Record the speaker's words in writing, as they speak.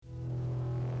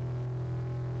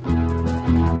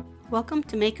Welcome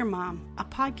to Maker Mom, a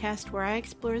podcast where I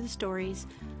explore the stories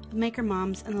of maker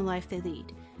moms and the life they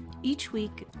lead. Each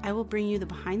week, I will bring you the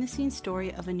behind-the-scenes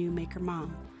story of a new maker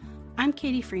mom. I'm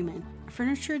Katie Freeman, a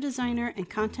furniture designer and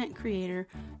content creator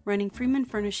running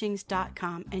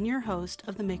freemanfurnishings.com and your host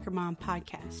of the Maker Mom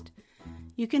podcast.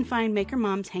 You can find Maker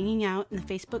Moms hanging out in the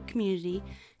Facebook community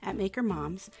at Maker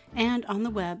Moms and on the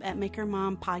web at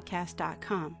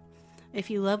makermompodcast.com. If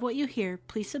you love what you hear,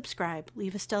 please subscribe,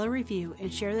 leave a stellar review,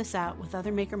 and share this out with other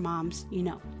maker moms you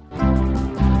know.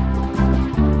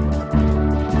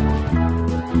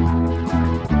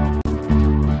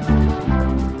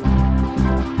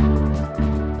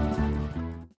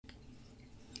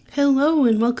 Hello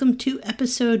and welcome to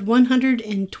episode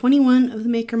 121 of the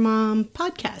Maker Mom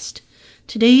podcast.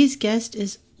 Today's guest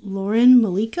is Lauren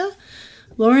Malika.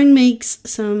 Lauren makes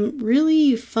some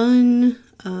really fun,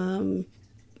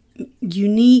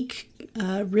 unique,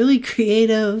 really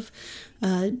creative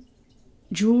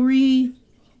jewelry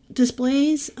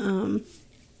displays.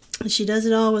 She does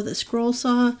it all with a scroll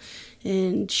saw,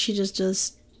 and she just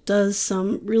does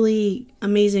some really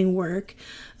amazing work.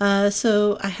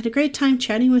 So I had a great time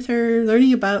chatting with her,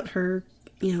 learning about her,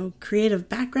 creative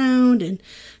background and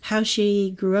how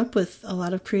she grew up with a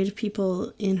lot of creative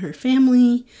people in her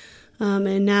family,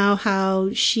 and now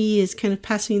how she is kind of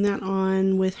passing that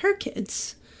on with her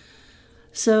kids.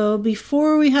 So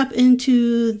before we hop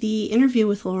into the interview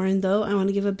with Lauren, though, I want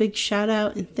to give a big shout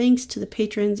out and thanks to the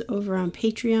patrons over on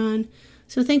Patreon.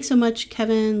 So thanks so much,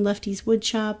 Kevin, Lefty's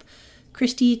Woodshop,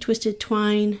 Christy, Twisted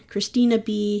Twine, Christina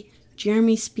B.,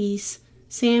 Jeremy Speece,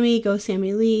 Sammy, Go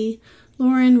Sammy Lee,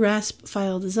 Lauren, Rasp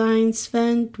File Design,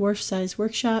 Sven, Dwarf Size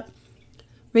Workshop,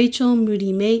 Rachel,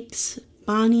 Moody Makes,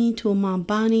 Bonnie, Tool Mom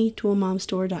Bonnie,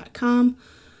 ToolMomStore.com,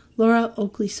 Laura,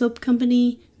 Oakley Soap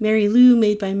Company, Mary Lou,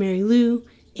 Made by Mary Lou,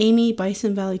 Amy,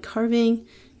 Bison Valley Carving,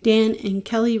 Dan and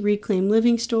Kelly, Reclaim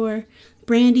Living Store,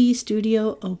 Brandy,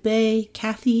 Studio Obey,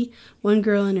 Kathy, One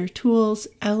Girl and Her Tools,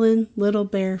 Ellen, Little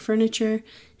Bear Furniture,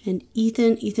 and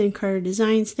Ethan Carter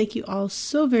Designs. Thank you all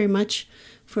so very much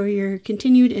for your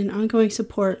continued and ongoing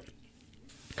support,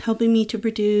 helping me to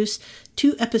produce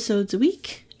 2 episodes a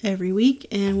week, every week.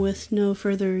 And with no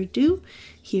further ado,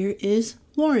 here is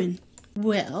Lauren.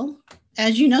 Well,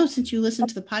 as you know, since you listen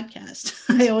to the podcast,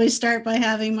 I always start by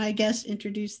having my guests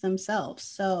introduce themselves.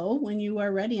 So when you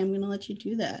are ready, I'm going to let you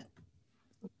do that.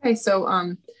 Okay, so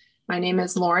my name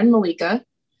is Lauren Malika,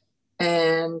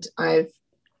 and I've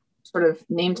sort of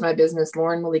named my business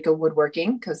Lauren Malika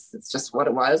Woodworking because it's just what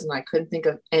it was, and I couldn't think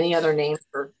of any other name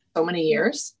for so many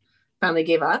years. Finally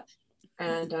gave up,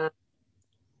 and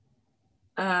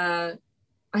I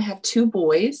have 2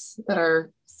 boys that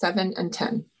are 7 and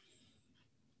 10.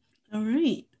 All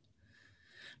right.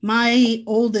 My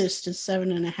oldest is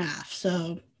 7.5,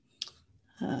 so.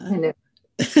 I know.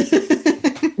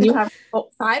 You have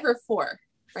 5 or 4?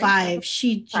 Right? 5.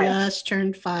 She just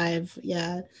turned 5.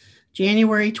 Yeah.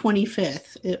 January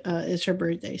 25th is her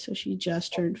birthday, so she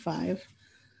just turned 5.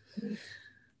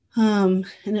 And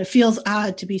it feels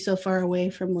odd to be so far away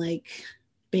from like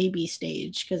baby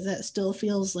stage, because that still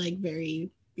feels like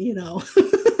very,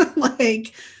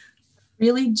 like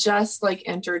really just like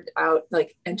entered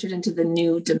into the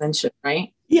new dimension,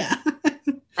 right? Yeah.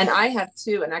 And I have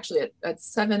 2, and actually at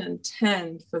 7 and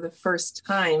 10 for the first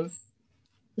time,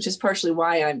 which is partially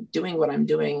why I'm doing what I'm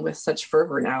doing with such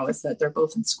fervor now, is that they're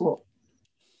both in school.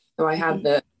 So I have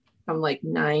from like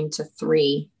 9 to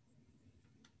 3,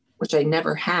 which I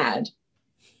never had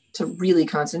to really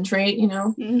concentrate,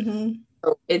 Mm-hmm.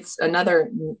 So it's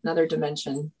another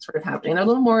dimension sort of happening. They're a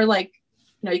little more like,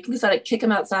 you can decide to kick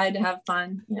them outside to have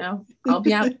fun, I'll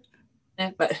be out.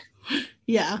 But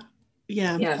Yeah.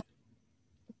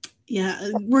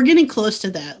 We're getting close to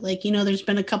that. Like, there's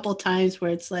been a couple of times where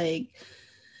it's like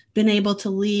been able to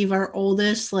leave our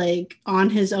oldest like on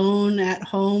his own at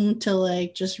home to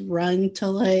like just run to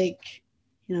like,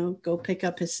 go pick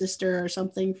up his sister or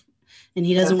something. And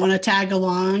he doesn't want to tag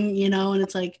along, and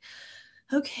it's like,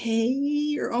 okay,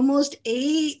 you're almost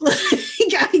 8, like,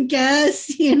 I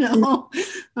guess,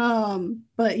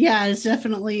 but yeah, it's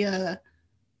definitely a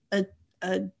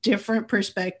different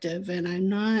perspective. And I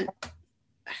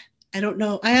don't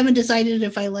know. I haven't decided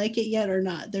if I like it yet or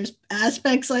not. There's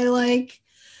aspects I like,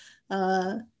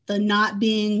 the not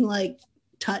being like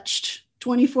touched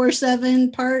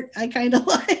 24/7 part I kind of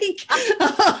like.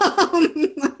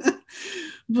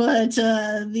 But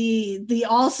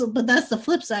but that's the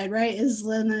flip side, right? Is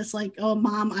then it's like, oh,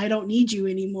 Mom, I don't need you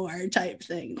anymore type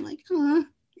thing. I'm like, you're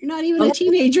not even a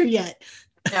teenager yet.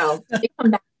 No, they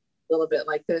come back a little bit.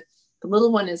 Like the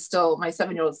little one is still, my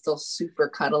 7-year-old is still super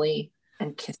cuddly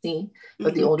and kissy,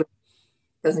 but the older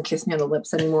doesn't kiss me on the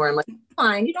lips anymore. I'm like,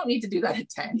 fine, you don't need to do that at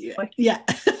 10. Yeah. Like, Yeah.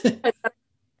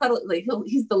 like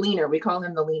he's the leaner. We call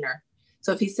him the leaner.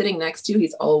 So if he's sitting next to you,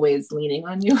 he's always leaning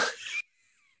on you.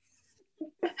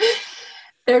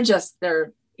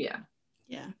 Yeah.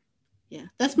 Yeah.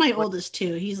 That's my oldest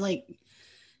too. He's like,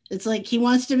 it's like he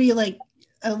wants to be like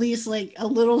at least like a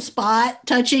little spot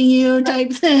touching you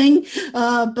type thing.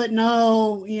 But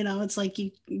no, it's like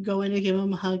you go in to give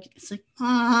him a hug. It's like,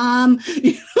 Mom,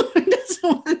 he doesn't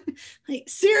want, like,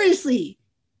 seriously,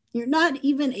 you're not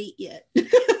even 8 yet.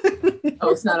 Oh,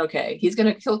 it's not okay.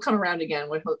 He'll come around again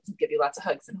when he'll give you lots of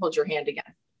hugs and hold your hand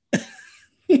again.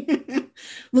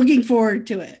 Looking forward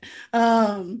to it.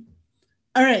 All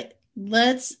right,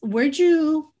 where'd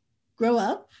you grow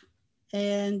up?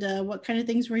 And what kind of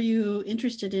things were you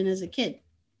interested in as a kid?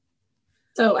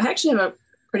 So I actually have a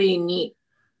pretty neat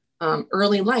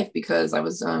early life because I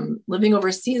was living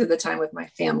overseas at the time with my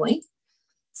family.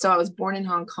 So I was born in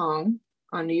Hong Kong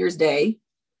on New Year's Day,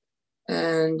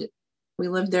 and we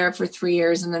lived there for 3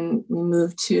 years, and then we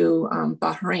moved to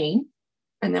Bahrain,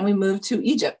 and then we moved to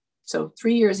Egypt. So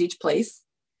 3 years each place.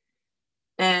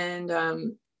 And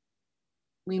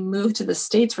we moved to the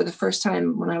States for the first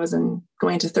time when I was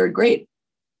going to 3rd grade.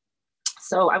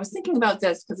 So I was thinking about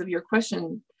this because of your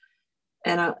question.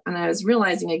 And I was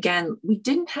realizing, again, we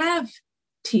didn't have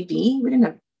TV. We didn't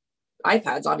have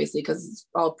iPads, obviously, because it's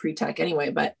all pre-tech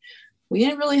anyway, but we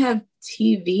didn't really have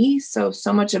TV. So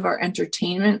much of our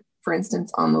entertainment, for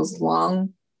instance, on those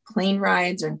long plane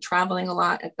rides and traveling a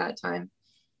lot at that time,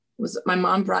 was my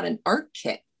mom brought an art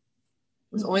kit.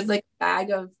 It was always like a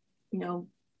bag of,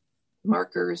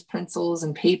 markers, pencils,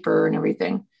 and paper and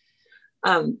everything.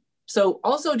 So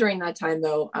also during that time,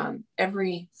 though,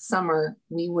 every summer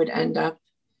we would end up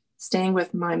staying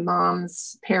with my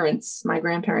mom's parents, my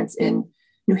grandparents, in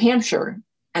New Hampshire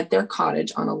at their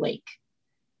cottage on a lake.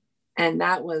 And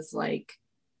that was like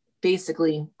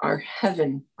basically our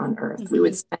heaven on earth. Mm-hmm. We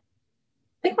would spend,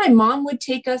 I think my mom would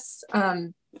take us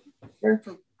there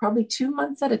for probably 2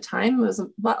 months at a time. It was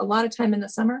a lot of time in the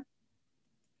summer.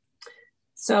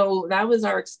 So that was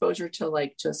our exposure to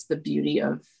like just the beauty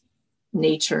of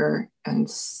nature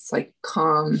and like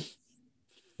calm.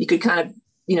 You could kind of,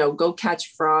 go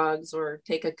catch frogs or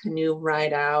take a canoe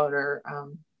ride out or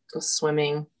go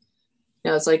swimming.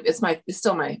 It's like, it's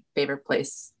still my favorite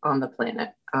place on the planet.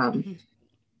 Mm-hmm.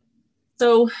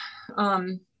 So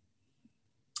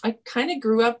I kind of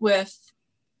grew up with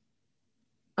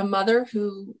a mother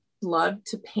who loved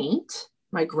to paint.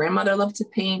 My grandmother loved to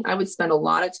paint. I would spend a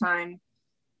lot of time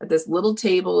at this little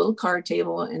card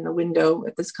table in the window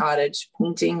at this cottage,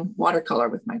 painting watercolor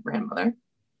with my grandmother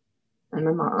and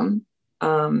my mom.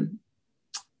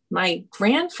 My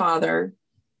grandfather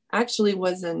actually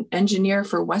was an engineer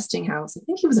for Westinghouse. I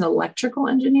think he was an electrical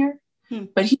engineer,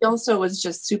 but he also was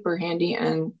just super handy.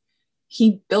 And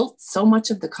he built so much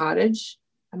of the cottage.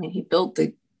 I mean, he built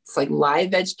it's like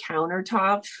live edge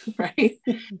countertop, right?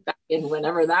 Back in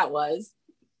whenever that was.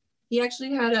 He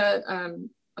actually had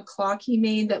a clock he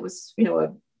made that was, a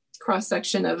cross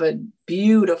section of a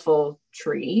beautiful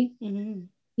tree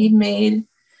he'd made.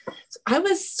 So I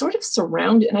was sort of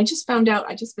surrounded, and I just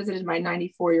visited my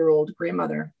 94-year-old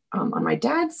grandmother on my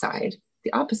dad's side,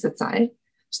 the opposite side,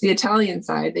 the Italian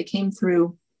side. They came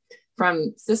through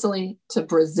from Sicily to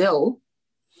Brazil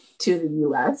to the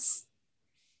US.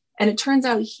 And it turns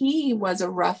out he was a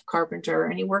rough carpenter,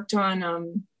 and he worked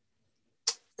on,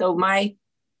 so my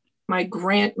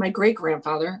great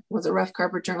grandfather was a rough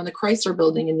carpenter on the Chrysler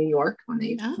building in New York when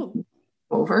they came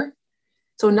over.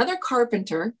 So another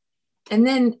carpenter. And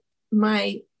then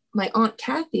my Aunt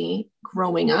Kathy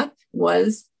growing up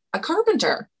was a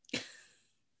carpenter.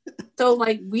 So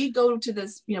like we'd go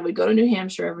to New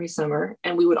Hampshire every summer,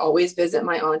 and we would always visit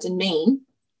my aunt in Maine.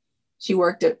 She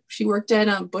worked at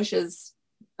Bush's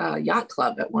yacht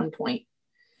club at one point.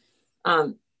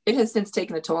 It has since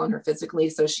taken a toll on her physically,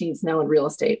 so she's now in real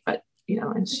estate, but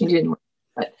and she didn't work,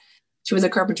 but she was a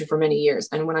carpenter for many years.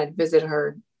 And when I'd visit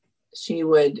her, she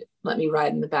would let me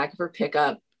ride in the back of her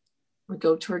pickup. We'd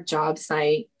go to her job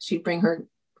site. She'd bring her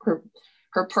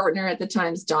partner at the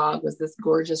time's dog was this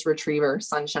gorgeous retriever,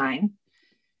 Sunshine.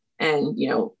 And,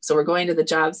 so we're going to the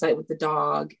job site with the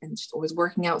dog, and she's always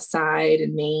working outside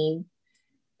in Maine.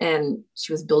 And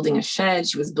she was building a shed.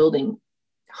 She was building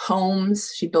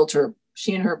homes. She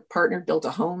and her partner built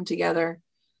a home together.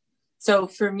 So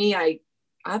for me, I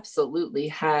absolutely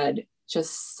had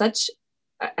just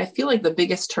I feel like the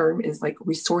biggest term is like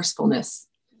resourcefulness.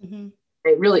 Mm-hmm.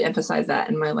 I really emphasize that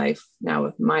in my life now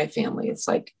with my family. It's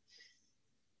like,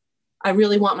 I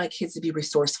really want my kids to be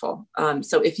resourceful.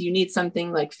 So if you need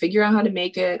something, like figure out how to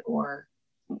make it, or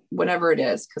whatever it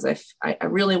is, because I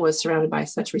really was surrounded by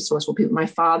such resourceful people. My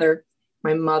father,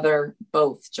 my mother,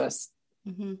 both just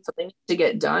something to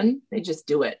get done. They just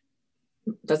do it.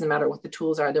 Doesn't matter what the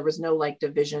tools are. There was no like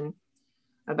division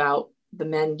about the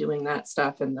men doing that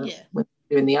stuff and the women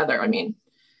doing the other. I mean,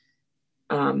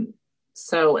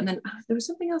 so, and then there was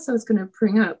something else I was going to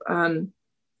bring up. I don't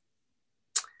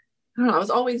know. I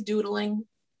was always doodling,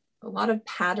 a lot of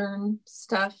pattern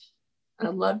stuff. I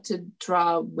love to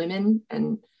draw women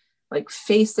and like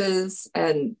faces,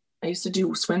 and I used to do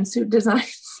swimsuit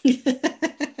designs.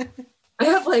 I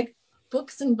have like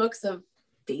books and books of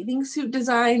bathing suit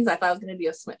designs. I thought I was going to be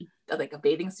a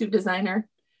bathing suit designer.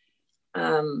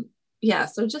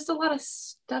 So just a lot of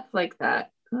stuff like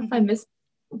that. I don't know if I missed,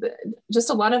 just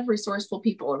a lot of resourceful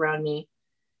people around me.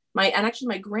 My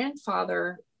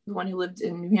grandfather, the one who lived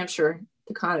in New Hampshire,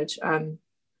 the cottage.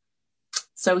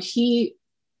 So he,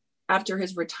 after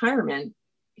his retirement,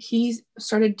 he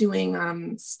started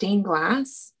doing stained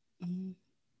glass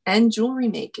and jewelry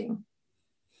making.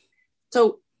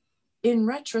 So in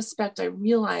retrospect, I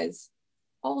realize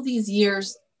all these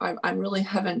years, I really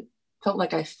haven't felt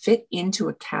like I fit into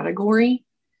a category,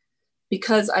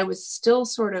 because I was still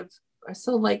I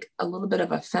still like a little bit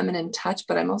of a feminine touch,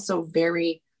 but I'm also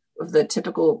very of the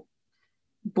typical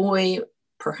boy,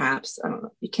 perhaps. I don't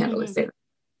know. You can't really say that.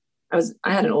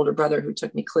 I had an older brother who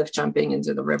took me cliff jumping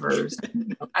into the rivers.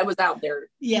 I was out there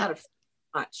not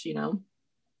much,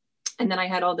 and then I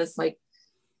had all this, like,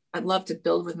 I'd love to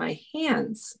build with my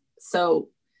hands. So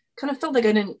kind of felt like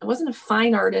I wasn't a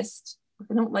fine artist.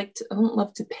 I don't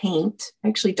love to paint. I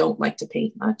actually don't like to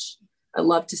paint much. I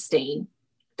love to stain.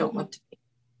 Don't love to paint.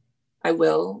 I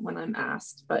will when I'm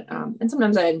asked, but, and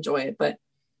sometimes I enjoy it, but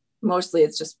mostly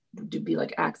it's just to be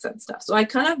like accent stuff. So I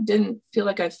kind of didn't feel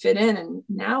like I fit in. And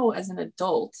now as an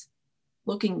adult,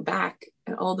 looking back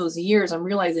at all those years, I'm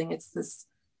realizing it's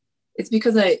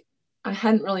because I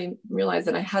hadn't really realized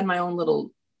that I had my own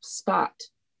little spot,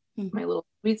 my little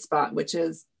sweet spot, which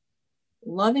is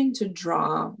loving to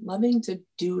draw, loving to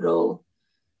doodle,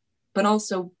 but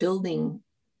also building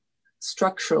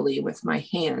structurally with my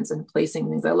hands and placing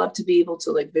things. I love to be able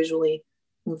to like visually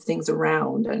move things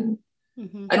around, and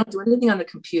I don't do anything on the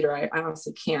computer. I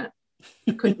honestly can't.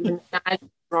 I couldn't even imagine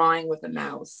drawing with a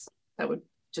mouse. That would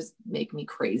just make me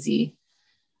crazy.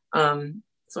 So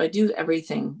I do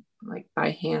everything like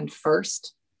by hand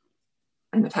first.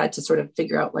 And I've had to sort of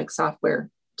figure out like software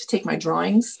to take my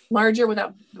drawings larger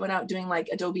without doing like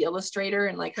Adobe Illustrator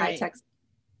and like high tech.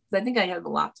 I think I have a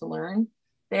lot to learn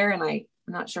there, and I'm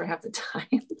not sure I have the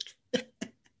time.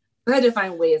 I had to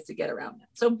find ways to get around that.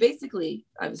 So basically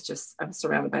I was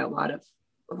surrounded by a lot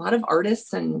of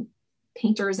artists and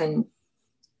painters and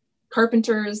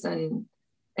carpenters and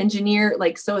engineer.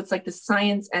 Like, so it's like the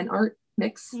science and art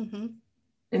mix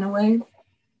in a way.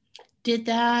 Did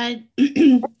that,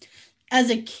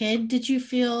 as a kid, did you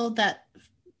feel that,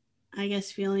 I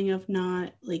guess, feeling of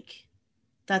not like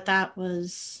that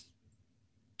was,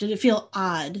 did it feel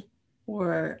odd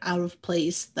or out of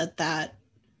place that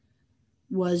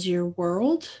was your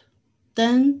world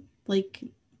then, like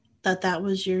that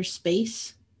was your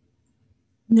space?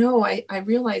 No, I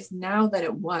realize now that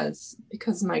it was,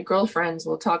 because my girlfriends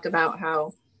will talk about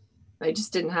how I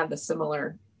just didn't have the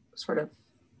similar sort of,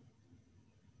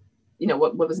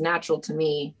 what was natural to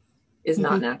me is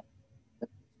not natural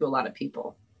to a lot of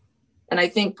people. And I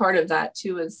think part of that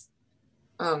too is,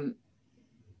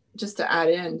 just to add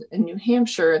in New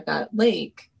Hampshire at that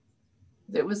lake,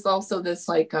 there was also this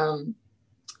like,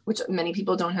 which many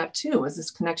people don't have too, is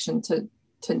this connection to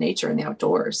nature and the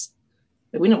outdoors.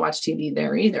 We didn't watch TV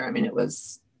there either. I mean, it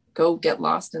was go get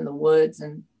lost in the woods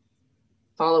and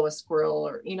follow a squirrel,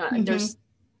 or, there's,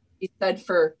 he said,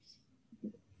 for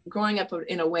growing up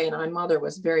in a way, and my mother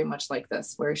was very much like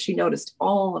this, where she noticed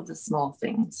all of the small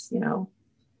things,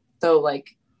 So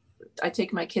like, I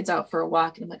take my kids out for a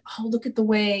walk and I'm like, oh, look at the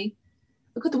way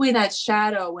that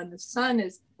shadow, when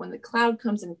the cloud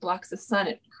comes and blocks the sun,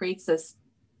 it creates this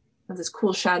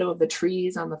cool shadow of the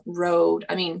trees on the road.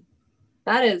 I mean,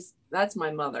 that's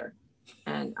my mother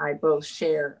and I both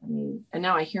share. I mean, and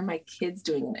now I hear my kids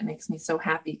doing it. It makes me so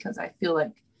happy, because I feel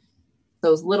like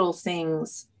those little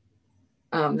things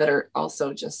that are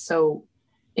also just so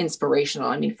inspirational.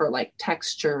 I mean, for like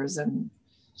textures and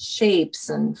shapes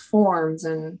and forms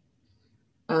and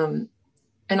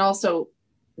also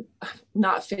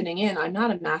not fitting in. I'm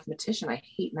not a mathematician. I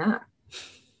hate math.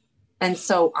 And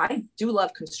so I do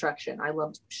love construction. I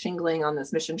loved shingling on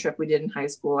this mission trip we did in high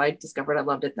school. I discovered I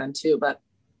loved it then too, but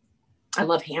I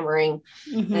love hammering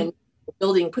and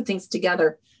building, put things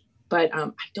together, but I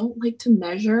don't like to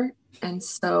measure. And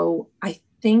so I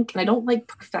think, and I don't like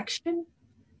perfection.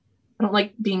 I don't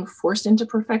like being forced into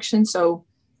perfection. So,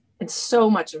 and so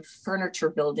much of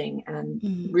furniture building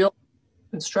and real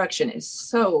construction is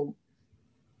so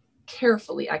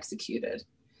carefully executed.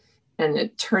 And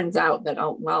it turns out that,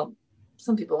 oh, well,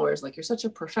 some people are always like, you're such a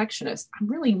perfectionist. I'm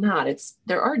really not. It's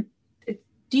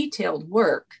detailed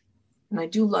work. And I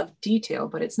do love detail,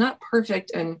 but it's not perfect.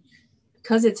 And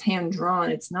because it's hand drawn,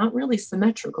 it's not really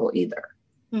symmetrical either.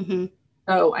 Mm-hmm.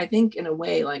 So I think in a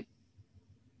way, like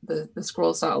the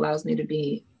scroll saw allows me to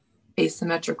be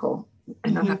asymmetrical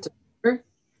and not have to.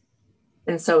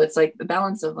 And so it's like the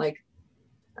balance of like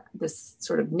this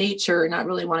sort of nature, not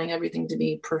really wanting everything to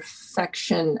be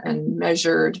perfection and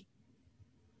measured,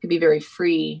 could be very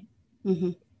free,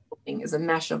 is a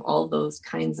mesh of all those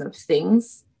kinds of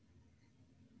things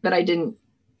that I didn't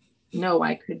know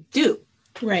I could do.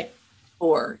 Right.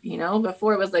 Or,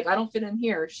 before it was like, I don't fit in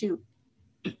here, shoot.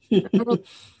 And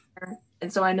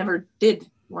so I never did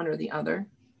one or the other.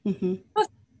 I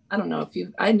don't know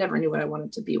I never knew what I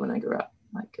wanted to be when I grew up.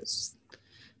 Like,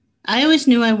 I always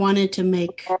knew I wanted to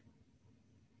make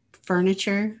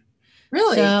furniture.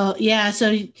 Really? So, yeah.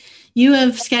 So you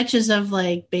have sketches of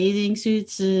like bathing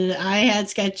suits. I had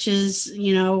sketches,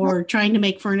 or trying to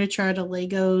make furniture out of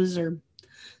Legos or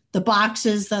the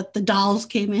boxes that the dolls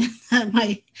came in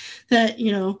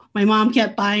that my mom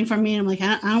kept buying from me. And I'm like,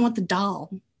 I don't want the doll,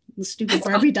 the stupid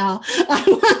Barbie doll.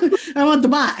 I want the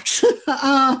box.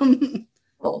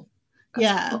 Cool.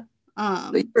 Yeah. Cool.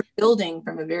 So you were building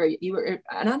from and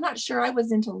I'm not sure I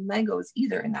was into Legos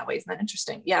either in that way. Isn't that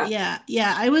interesting? Yeah.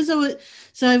 Yeah.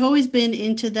 I've always been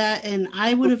into that. And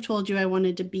I would have told you I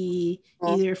wanted to be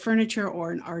either furniture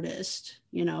or an artist,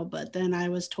 but then I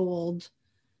was told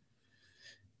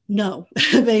no,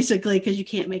 basically, because you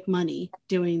can't make money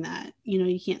doing that.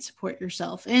 You can't support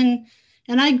yourself. And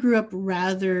I grew up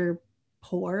rather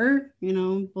poor,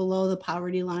 below the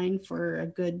poverty line for a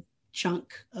good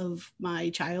chunk of my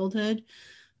childhood.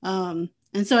 And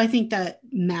so I think that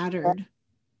mattered,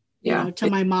 to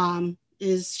my mom,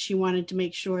 is she wanted to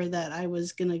make sure that I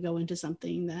was going to go into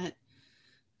something that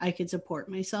I could support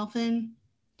myself in.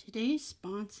 Today's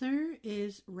sponsor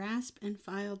is Rasp and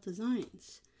File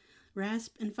Designs.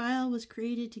 Rasp and File was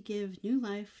created to give new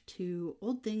life to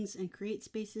old things and create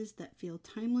spaces that feel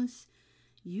timeless,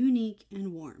 unique,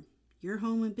 and warm. Your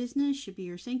home and business should be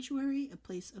your sanctuary, a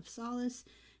place of solace,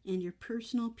 and your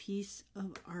personal piece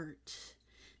of art.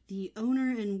 The owner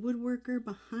and woodworker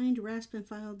behind Rasp and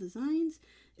File Designs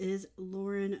is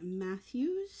Lauren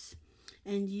Matthews,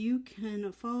 and you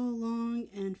can follow along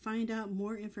and find out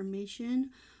more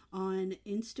information on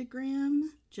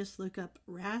Instagram. Just look up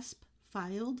Rasp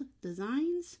Filed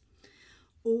Designs,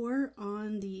 or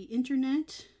on the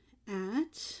internet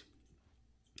at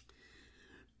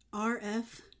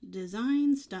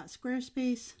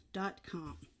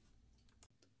rfdesigns.squarespace.com.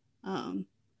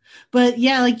 But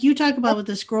yeah, like you talk about with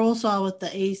the scroll saw with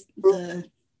the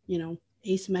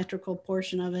asymmetrical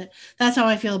portion of it. That's how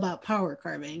I feel about power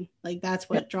carving. Like that's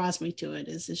what draws me to it.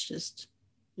 It's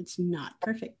not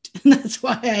perfect, and that's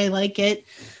why I like it.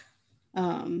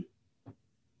 And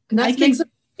that makes it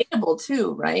relatable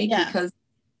too, right? Yeah. Because it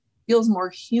feels more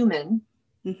human,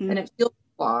 and it feels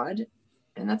flawed,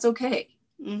 and that's okay.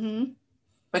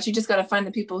 But you just got to find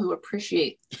the people who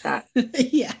appreciate that.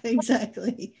 Yeah,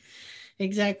 exactly.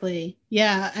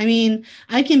 Yeah. I mean,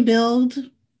 I can build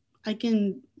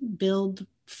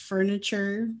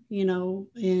furniture,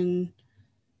 in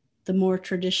the more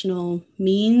traditional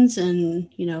means and,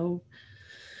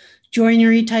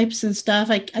 joinery types and stuff.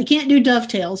 I can't do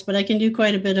dovetails, but I can do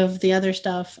quite a bit of the other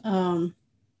stuff.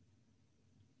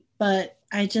 But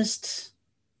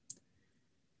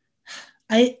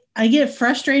I get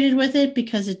frustrated with it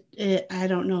because I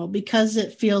don't know, because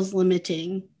it feels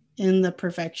limiting in the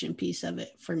perfection piece of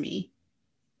it for me.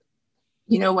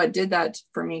 What did that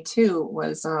for me too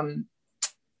was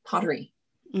pottery.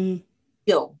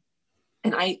 Skill.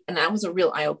 And that was a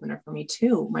real eye opener for me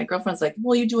too. My girlfriend's like,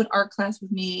 well, you do an art class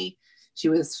with me. She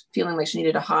was feeling like she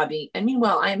needed a hobby. And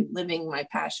meanwhile, I'm living my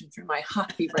passion through my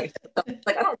hobby right now. So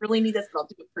like, I don't really need this, but I'll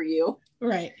do it for you.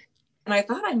 Right. And I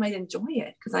thought I might enjoy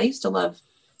it because I used to love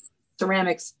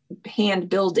ceramics, hand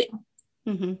building,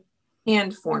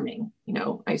 hand forming.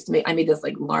 I made this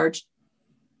like large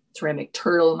ceramic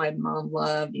turtle my mom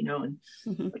loved, and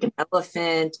like an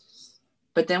elephant.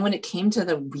 But then when it came to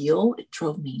the wheel, it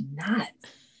drove me nuts.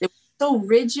 It was so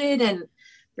rigid, and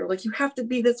they're like, you have to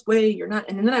be this way. You're not.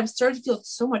 And then I started to feel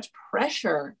so much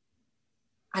pressure.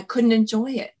 I couldn't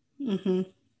enjoy it.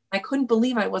 I couldn't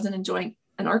believe I wasn't enjoying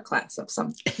an art class of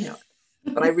some,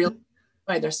 but I really,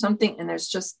 there's something, and there's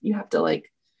just, you have to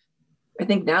like, I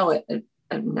think now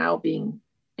I'm now being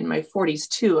in my 40s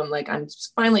too. I'm like, I'm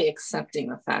finally accepting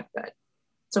the fact that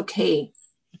it's okay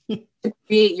to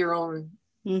create your own,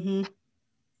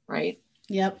 right?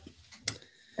 Yep.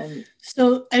 And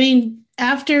so,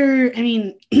 after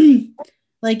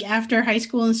like after high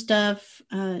school and stuff,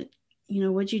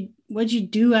 what'd you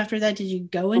do after that? Did you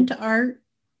go into art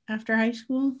after high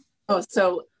school? Oh,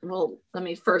 so, well, let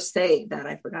me first say that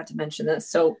I forgot to mention this.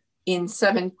 So in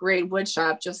 7th grade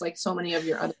woodshop, just like so many of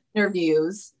your other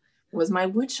interviews, was my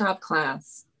woodshop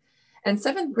class. And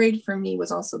 7th grade for me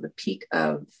was also the peak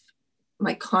of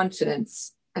my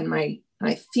confidence and I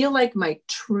feel like my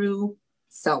true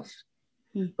self.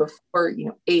 Before,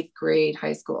 8th grade,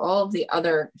 high school, all of the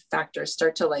other factors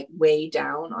start to like weigh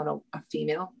down on a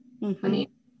female. I mean,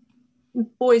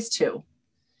 boys too.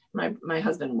 My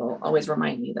husband will always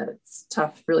remind me that it's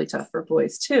tough, really tough for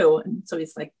boys too. And so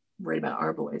he's like worried about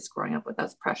our boys growing up with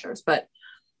those pressures. But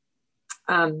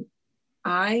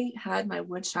I had my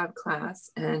woodshop class,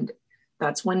 and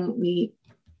that's when we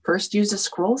first used a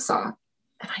scroll saw.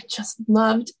 And I just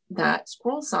loved that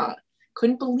scroll saw.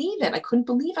 Couldn't believe it. I couldn't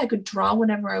believe I could draw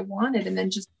whatever I wanted and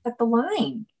then just cut the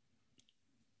line.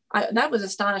 That was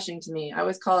astonishing to me. I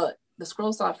always call it, the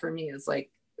scroll saw for me is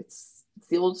like, it's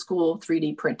the old school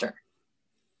 3D printer.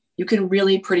 You can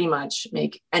really pretty much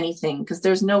make anything because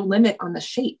there's no limit on the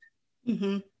shape.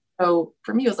 So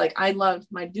for me, it was like, I love,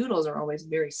 my doodles are always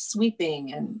very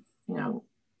sweeping and,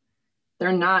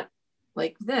 they're not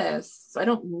like this. So I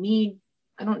don't need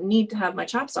to have my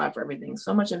chop saw for everything.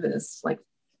 So much of it is like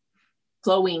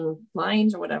flowing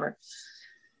lines or whatever.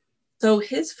 So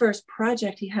his first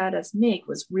project he had us make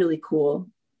was really cool.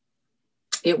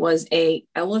 It was a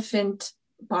elephant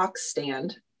box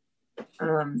stand.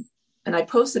 And I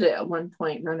posted it at one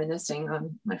point reminiscing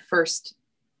on my first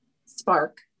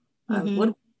Spark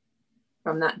wood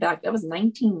from that back. That was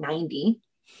 1990.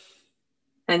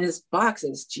 And this box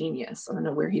is genius. I don't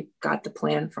know where he got the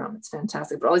plan from. It's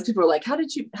fantastic. But all these people are like, how do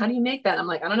you make that? I'm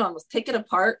like, I don't know. I'll take it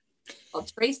apart. I'll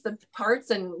trace the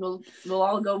parts and we'll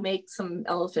all go make some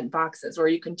elephant boxes, or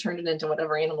you can turn it into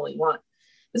whatever animal you want.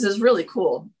 This is really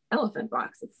cool. Elephant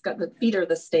box. It's got the feet are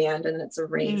the stand and it's a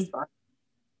raised box.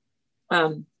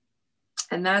 And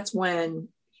that's when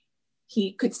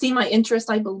he could see my interest,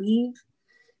 I believe.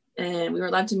 And we were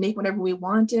allowed to make whatever we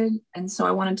wanted. And so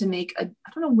I wanted to make I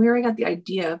don't know where I got the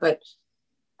idea, but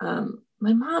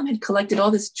my mom had collected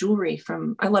all this jewelry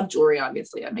I love jewelry,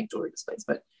 obviously. I make jewelry displays,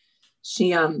 but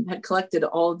she had collected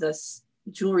all this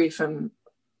jewelry from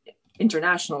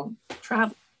international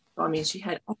travel. So, I mean, she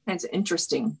had all kinds of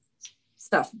interesting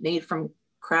stuff made from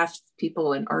craft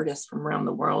people and artists from around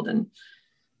the world. And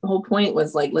the whole point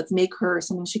was like, let's make her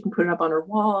something she can put it up on her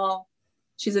wall.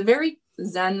 She's a very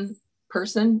Zen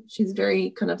person. She's very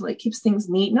kind of like keeps things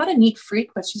neat, not a neat freak,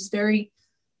 but she's very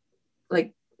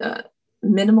like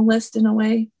minimalist in a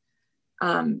way.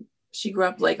 She grew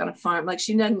up like on a farm. Like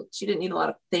she didn't need a lot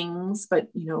of things, but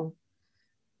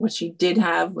what she did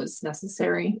have was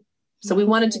necessary. So we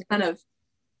wanted to kind of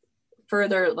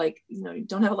further, like, you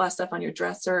don't have a lot of stuff on your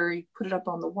dresser. You put it up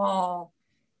on the wall.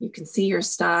 You can see your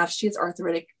stuff. She has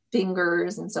arthritic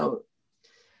fingers. And so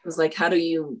it was like, how do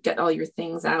you get all your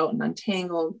things out and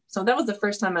untangled? So that was the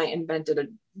first time I invented a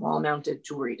wall-mounted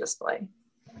jewelry display.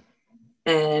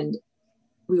 And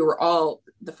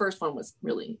the first one was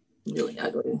really, really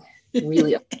ugly.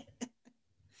 Really.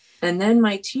 And then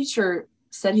my teacher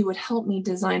said he would help me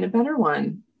design a better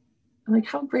one. I'm like,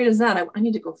 how great is that? I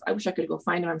need to go. I wish I could go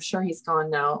find him. I'm sure he's gone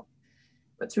now.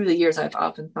 But through the years, I've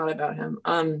often thought about him.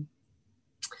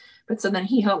 But so then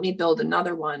he helped me build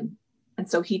another one. And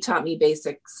so he taught me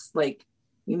basics, like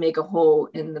you make a hole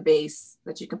in the base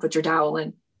that you can put your dowel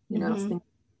in,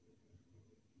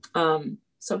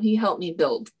 so he helped me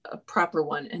build a proper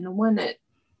one. And the one that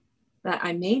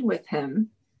I made with him,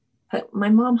 my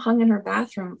mom hung in her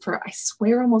bathroom for, I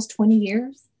swear, almost 20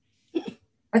 years.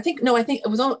 I think it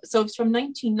was, so it's from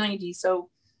 1990. So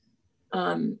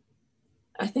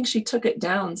I think she took it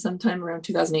down sometime around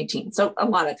 2018. So a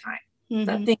lot of time,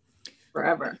 that thing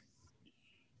forever.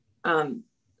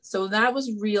 So that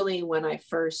was really when I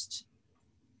first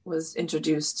was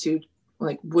introduced to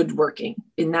like woodworking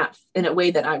in a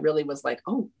way that I really was like,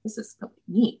 oh, this is really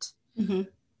neat.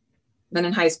 Then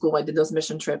in high school, I did those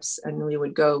mission trips and we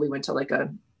went to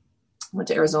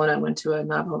Arizona, went to a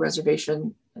Navajo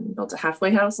reservation and built a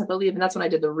halfway house, I believe. And that's when I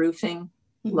did the roofing.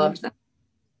 Loved that.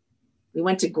 We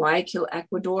went to Guayaquil,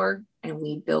 Ecuador, and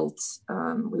we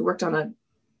worked on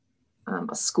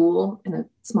a school in a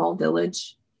small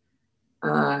village.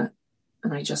 And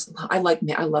I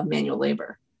love manual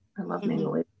labor.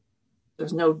 Manual labor.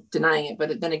 There's no denying it.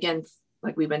 But then again,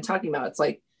 like we've been talking about, it's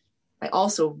like I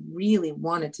also really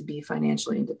wanted to be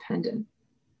financially independent.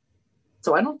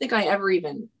 So I don't think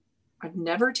I've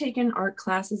never taken art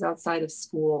classes outside of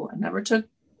school. I never took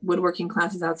woodworking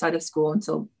classes outside of school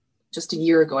until just a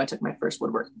year ago. I took my first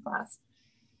woodworking class.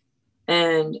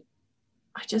 And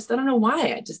I don't know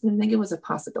why. I just didn't think it was a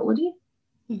possibility.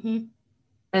 Mm-hmm.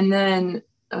 And then,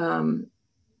 and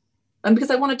because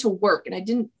I wanted to work, and I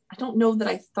don't know that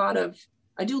I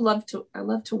love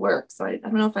to work. So I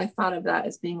don't know if I thought of that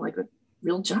as being like a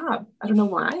real job. I don't know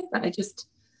why, but I just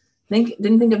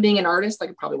didn't think of being an artist. Like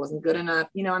it probably wasn't good enough.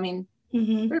 There are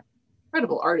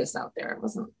incredible artists out there. It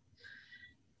wasn't.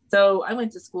 So I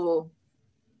went to school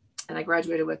and I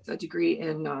graduated with a degree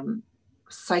in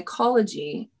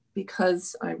psychology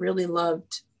because I really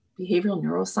loved behavioral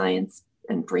neuroscience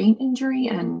and brain injury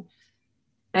and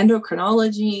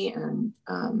endocrinology and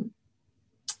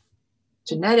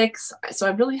genetics. So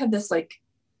I really had this like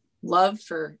love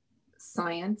for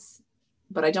science,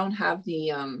 but I don't have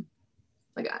the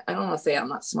I don't want to say I'm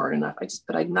not smart enough. I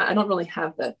don't really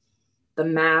have the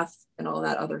math and all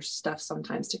that other stuff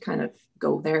sometimes to kind of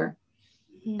go there.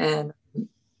 Mm-hmm. And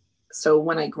so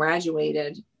when I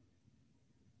graduated,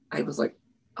 I was like,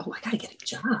 oh, I gotta get a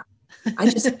job. I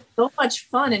just had so much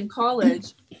fun in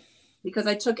college because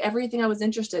I took everything I was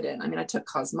interested in. I mean, I took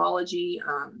cosmology,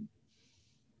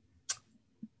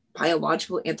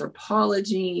 biological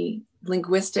anthropology,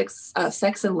 linguistics,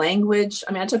 sex and language.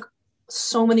 I mean, I took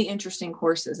so many interesting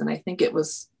courses and I think it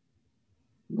was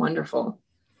wonderful.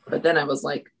 But then I was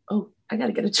like, oh, I got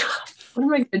to get a job. What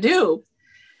am I going to do?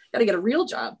 Got to get a real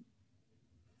job.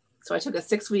 So I took a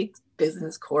 6-week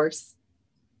business course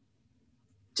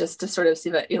just to sort of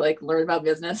see that you like learn about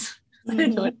business.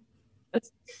 Mm-hmm.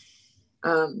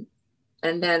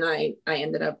 And then I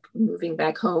ended up moving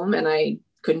back home and I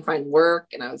couldn't find work.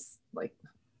 And I was like,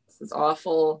 this is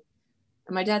awful.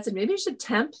 And my dad said, maybe you should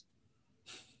temp.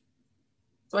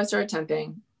 So I started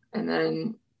temping and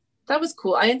then that was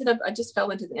cool. I just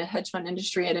fell into the hedge fund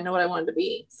industry. I didn't know what I wanted to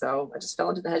be. So I just fell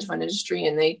into the hedge fund industry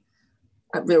and they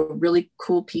were really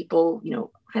cool people,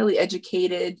 highly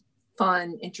educated,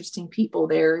 fun, interesting people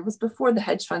there. It was before the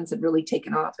hedge funds had really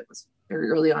taken off. It was very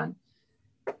early on.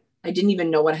 I didn't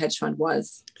even know what a hedge fund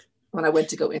was when I went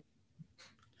to go in.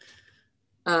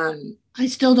 I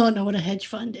still don't know what a hedge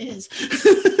fund is.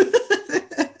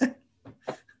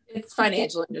 It's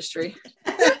financial industry.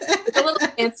 It's a little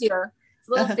fancier. It's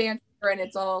a little fancier and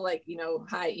it's all like,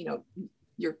 high,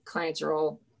 your clients are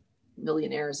all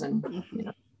millionaires and,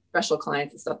 special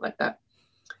clients and stuff like that.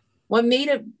 What made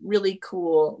it really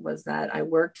cool was that I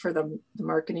worked for the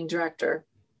marketing director.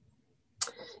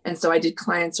 And so I did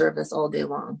client service all day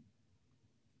long.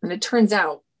 And it turns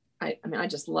out, I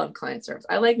just love client service.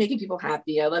 I like making people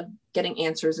happy. I love getting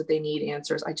answers if they need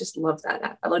answers. I just love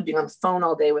that. I love being on the phone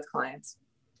all day with clients.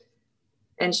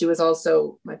 And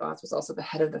my boss was also the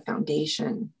head of the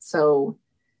foundation. So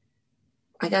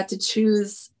I got to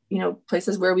choose,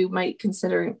 places where we might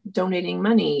consider donating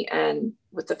money and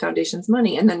with the foundation's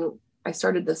money. And then I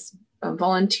started this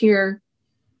volunteer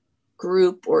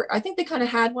group, or I think they kind of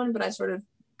had one, but I sort of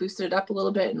boosted it up a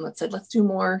little bit and let's do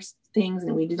more things.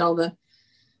 And we did all the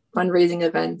fundraising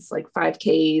events like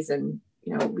 5Ks and,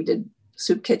 we did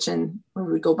soup kitchen where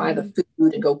we would go buy the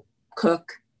food and go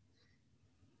cook.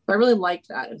 I really liked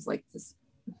that. It was like this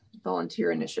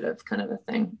volunteer initiative kind of a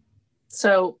thing.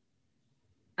 So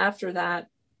after that,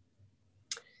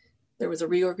 there was a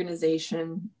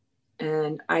reorganization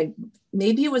and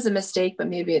maybe it was a mistake, but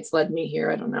maybe it's led me here.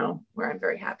 I don't know, where I'm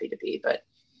very happy to be, but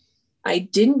I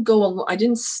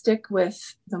didn't stick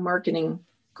with the marketing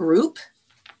group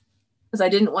because I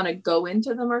didn't want to go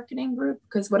into the marketing group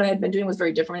because what I had been doing was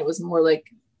very different. It was more like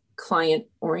client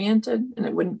oriented and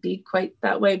it wouldn't be quite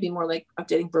that way. It'd be more like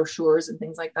updating brochures and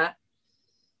things like that.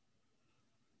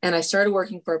 And I started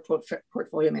working for a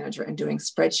portfolio manager and doing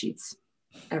spreadsheets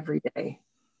every day.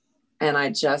 And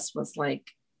I just was like,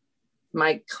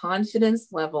 my confidence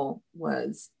level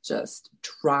was just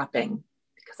dropping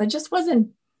because I just wasn't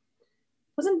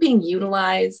being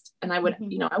utilized. And I would,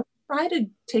 I would try to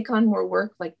take on more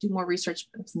work, like do more research,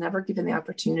 but I was never given the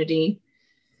opportunity.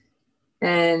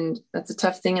 And that's a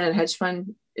tough thing in a hedge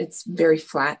fund. It's very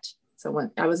flat. So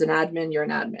when I was an admin, you're an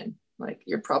admin. Like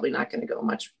you're probably not going to go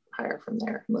much higher from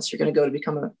there unless you're going to go to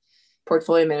become a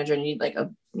portfolio manager and you need like a,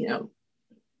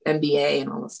 MBA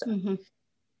and all this stuff. Mm-hmm.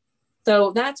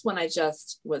 So that's when I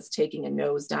just was taking a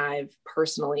nosedive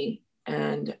personally.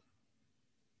 And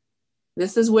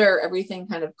this is where everything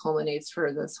kind of culminates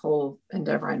for this whole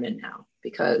endeavor I'm in now,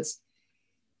 because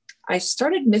I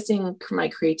started missing my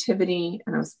creativity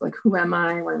and I was like, who am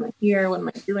I? Why am I here? What am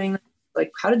I doing?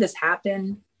 Like, how did this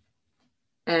happen?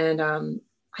 And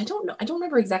I don't know. I don't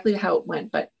remember exactly how it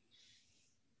went, but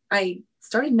I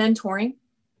started mentoring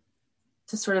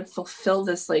to sort of fulfill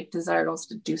this like desire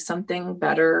also to do something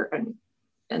better.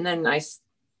 And then I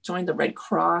joined the Red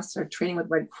Cross, or training with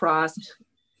Red Cross.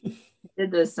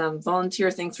 Did this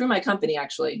volunteer thing through my company,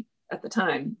 actually, at the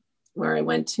time, where I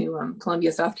went to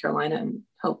Columbia, South Carolina, and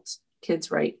helped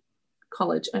kids write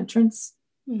college entrance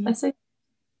essays.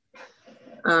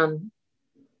 And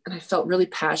I felt really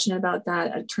passionate about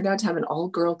that. I turned out to have an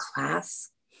all-girl class,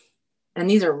 and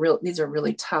these are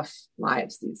really tough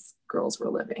lives these girls were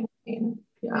living. I mean,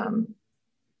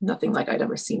 nothing like I'd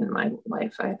ever seen in my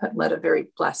life. I had led a very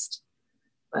blessed,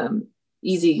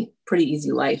 pretty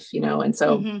easy life, and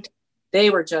so they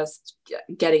were just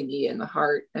getting me in the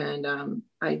heart, and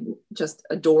I just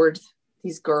adored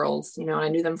these girls. I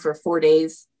knew them for 4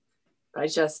 days, but I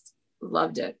just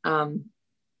loved it. And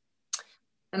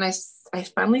I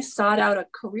finally sought out a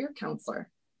career counselor,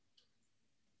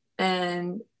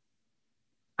 and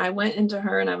I went into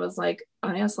her and I was like, I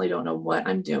honestly don't know what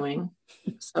I'm doing.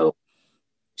 So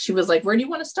she was like, where do you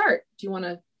want to start? Do you want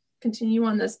to continue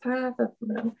on this path?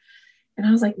 And I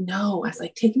was like, no. I was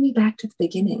like, take me back to the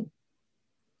beginning.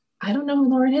 I don't know who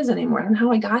Lauren is anymore. I don't know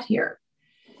how I got here.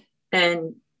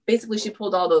 And basically she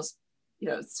pulled all those,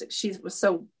 she was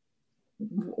so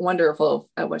wonderful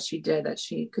at what she did that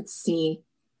she could see,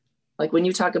 like when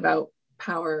you talk about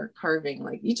power carving,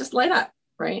 like you just light up,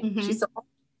 right?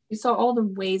 She saw all the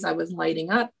ways I was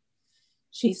lighting up.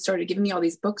 She started giving me all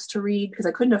these books to read because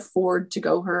I couldn't afford to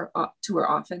go to her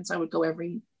often. So I would go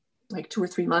every like 2 or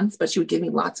 3 months, but she would give me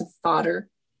lots of fodder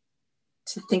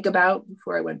to think about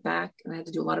before I went back. And I had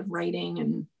to do a lot of writing.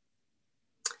 And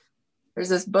there's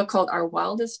this book called Our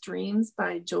Wildest Dreams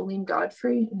by Jolene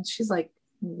Godfrey. And she's like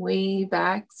way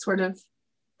back, sort of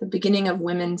the beginning of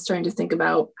women starting to think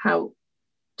about how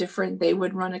different they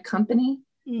would run a company,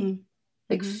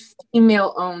 like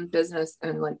female owned business,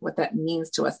 and like what that means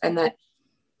to us. And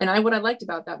what I liked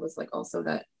about that was like also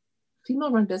that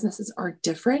female run businesses are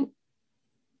different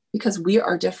because we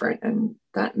are different. And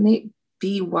that may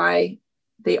be why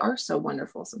they are so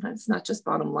wonderful. Sometimes it's not just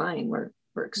bottom line. We're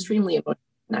extremely emotionally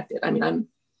connected. I mean, I'm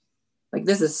like,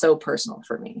 this is so personal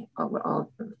for me,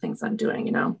 all the things I'm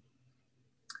doing,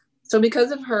 So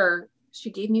because of her,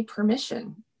 she gave me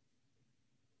permission.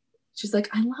 She's like,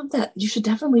 I love that. You should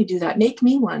definitely do that. Make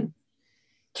me one.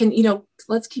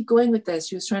 Let's keep going with this.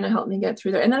 She was trying to help me get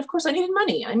through there. And then of course I needed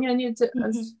money. I needed to I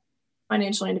was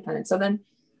financially independent. So then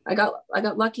I got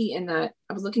lucky in that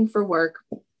I was looking for work,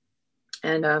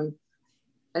 and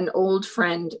an old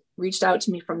friend reached out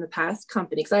to me from the past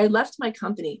company, because I had left my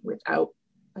company without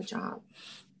a job.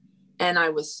 And I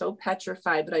was so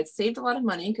petrified, but I'd saved a lot of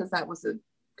money because that was a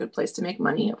good place to make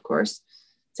money, of course.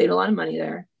 Saved a lot of money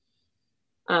there.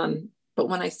 But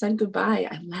when I said goodbye,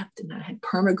 I left and I had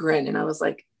permagrin, and I was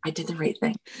like, I did the right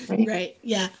thing. Right.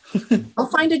 Yeah. I'll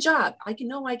find a job. I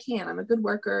can. I'm a good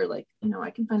worker. Like,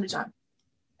 I can find a job.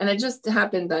 And it just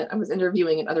happened that I was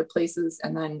interviewing in other places.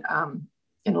 And then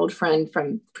an old friend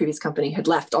from the previous company had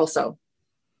left also.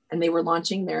 And they were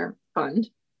launching their fund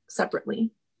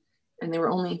separately. And there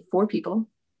were only 4 people.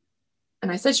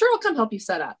 And I said, sure, I'll come help you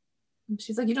set up. And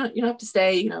she's like, you don't have to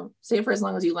stay, stay for as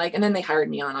long as you like. And then they hired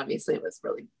me on. Obviously, it was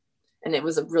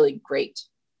a really great,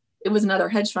 it was another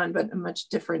hedge fund, but a much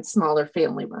different, smaller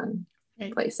family run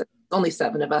place. Only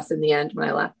 7 of us in the end when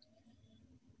I left.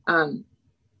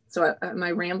 So am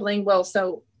I rambling? Well,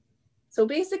 so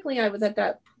basically I was at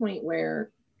that point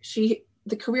where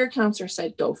the career counselor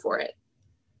said, go for it.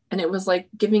 And it was like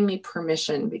giving me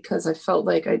permission, because I felt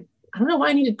like I don't know why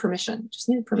I needed permission. Just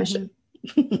needed permission.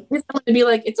 To be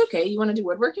like, it's okay. You want to do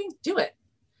woodworking? Do it.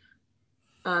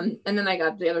 And then I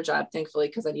got the other job, thankfully,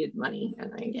 because I needed money.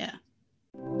 And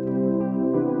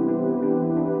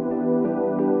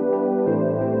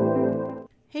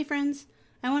Hey friends,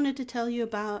 I wanted to tell you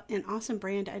about an awesome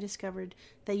brand I discovered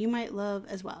that you might love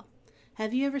as well.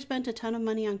 Have you ever spent a ton of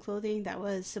money on clothing that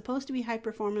was supposed to be high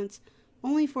performance,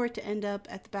 only for it to end up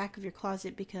at the back of your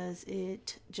closet because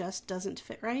it just doesn't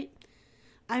fit right?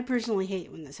 I personally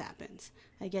hate when this happens.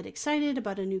 I get excited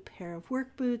about a new pair of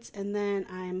work boots, and then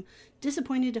I'm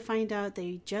disappointed to find out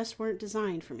they just weren't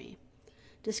designed for me.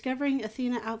 Discovering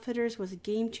Athena Outfitters was a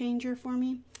game changer for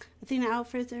me. Athena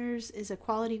Outfitters is a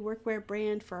quality workwear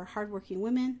brand for hardworking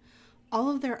women.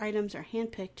 All of their items are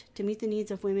handpicked to meet the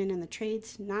needs of women in the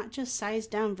trades, not just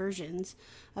sized-down versions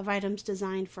of items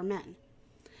designed for men.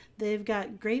 They've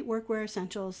got great workwear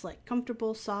essentials like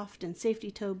comfortable, soft, and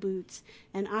safety toe boots,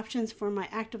 and options for my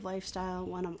active lifestyle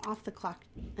when I'm off the clock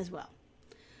as well.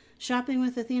 Shopping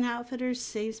with Athena Outfitters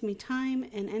saves me time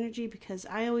and energy because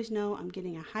I always know I'm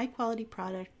getting a high-quality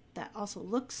product that also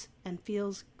looks and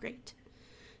feels great.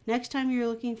 Next time you're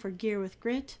looking for gear with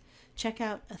grit, check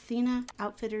out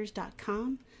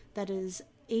AthenaOutfitters.com. That is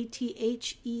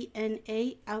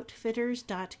ATHENA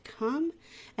Outfitters.com,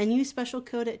 and use special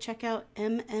code at checkout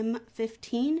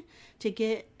MM15 to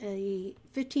get a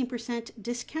 15%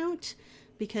 discount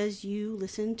because you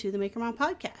listen to the Maker Mom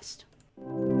podcast.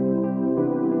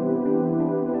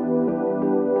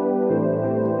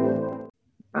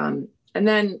 And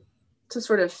then to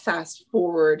sort of fast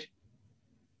forward,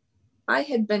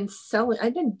 I'd been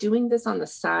doing this on the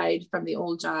side from the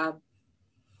old job,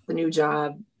 the new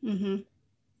job. Mm-hmm.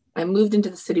 I moved into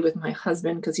the city with my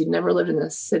husband because he'd never lived in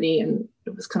this city. And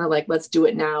it was kind of like, let's do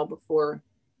it now before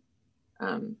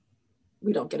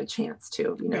we don't get a chance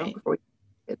to, right. Before we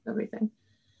get everything.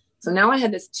 So now I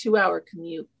had this 2-hour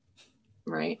commute,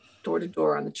 right? Door to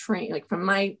door on the train, like from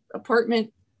my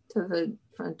apartment to the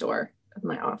front door of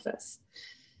my office.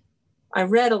 I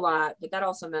read a lot, but that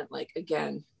also meant, like,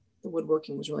 again, the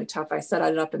woodworking was really tough. I set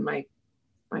it up in my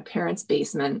parents'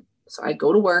 basement. So I'd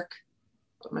go to work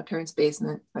in my parents'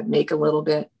 basement. I'd make a little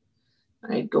bit.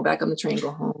 I'd go back on the train,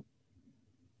 go home.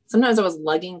 Sometimes I was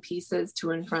lugging pieces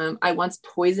to and from. I once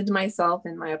poisoned myself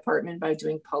in my apartment by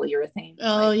doing polyurethane.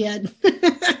 Oh, yeah.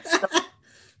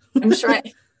 I'm sure.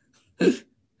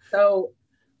 So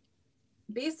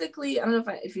basically, I don't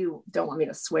know if you don't want me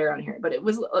to swear on here, but it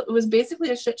was basically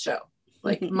a shit show.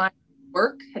 Like, my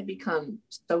work had become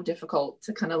so difficult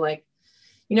to kind of, like,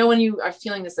 when you are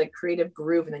feeling this like creative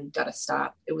groove and then you got to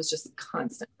stop. It was just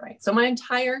constant, right? So and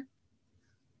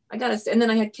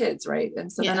then I had kids, right?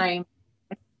 And so then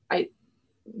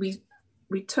we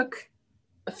took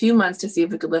a few months to see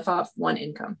if we could live off one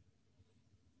income.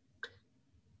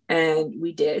 And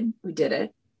we did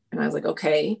it. And I was like,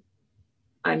 okay,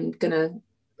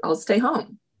 I'll stay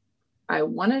home.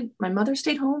 My mother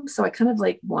stayed home. So I kind of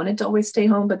like wanted to always stay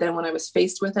home. But then when I was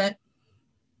faced with it,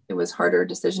 it was a harder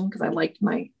decision because I liked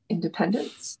my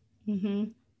independence.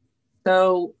 Mm-hmm.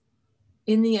 So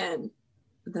in the end,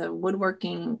 the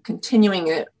woodworking, continuing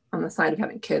it on the side of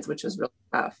having kids, which was really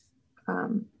tough,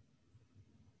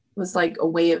 was like a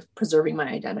way of preserving my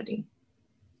identity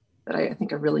that I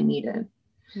think I really needed.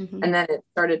 Mm-hmm. And then it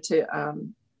started to,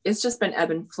 it's just been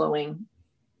ebb and flowing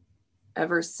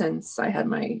ever since I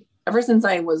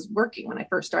was working. When I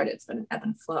first started, it's been an ebb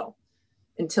and flow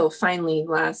until finally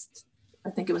I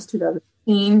think it was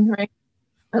 2015, right?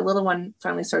 My little one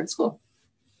finally started school.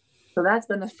 So that's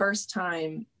been the first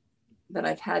time that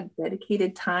I've had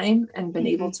dedicated time and been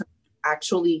able to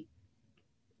actually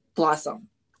blossom.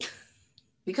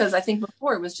 Because I think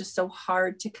before it was just so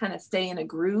hard to kind of stay in a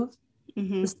groove.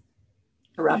 Mm-hmm.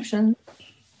 Interruption.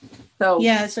 So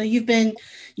yeah, so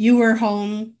you were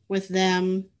home with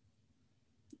them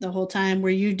the whole time.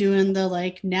 Were you doing the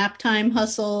like nap time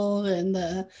hustle and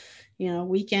the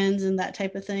weekends and that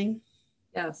type of thing?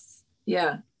 Yes.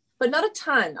 Yeah. But not a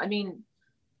ton. I mean,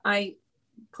 I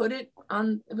put it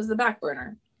was the back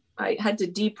burner. I had to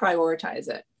deprioritize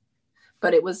it,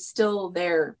 but it was still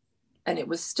there and it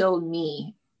was still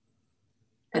me.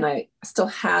 And I still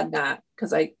had that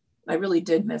because I really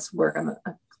did miss work. I'm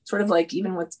sort of like,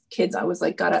 even with kids, I was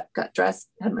like, got dressed,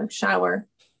 had my shower,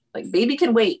 like baby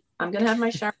can wait. I'm going to have my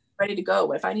shower ready to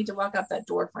go. If I need to walk out that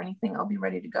door for anything, I'll be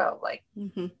ready to go. Like,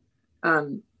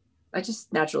 I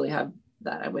just naturally have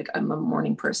that. I'm a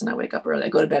morning person. I wake up early. I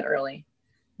go to bed early.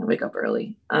 I wake up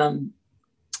early.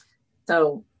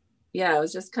 So yeah, it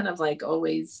was just kind of like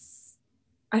always,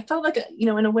 I felt like, in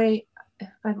a way, if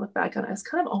I look back on it, I was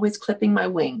kind of always clipping my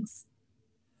wings.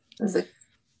 I was like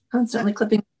constantly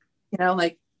clipping,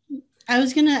 like. I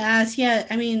was going to ask, yeah,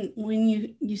 I mean,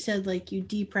 when you said like you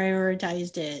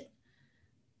deprioritized it,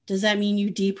 does that mean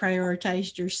you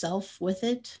deprioritized yourself with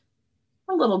it?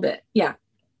 A little bit. Yeah,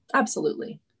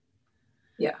 absolutely.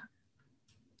 Yeah.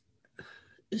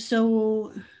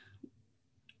 So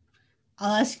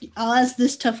I'll ask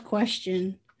this tough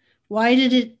question. Why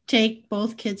did it take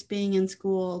both kids being in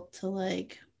school to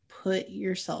like put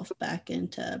yourself back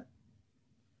into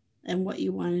and what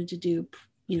you wanted to do,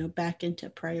 back into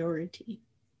priority?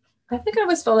 I think I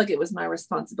always felt like it was my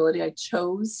responsibility. I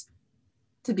chose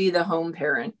to be the home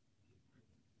parent.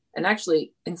 And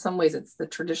actually, in some ways, it's the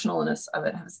traditionalness of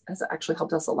it has actually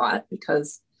helped us a lot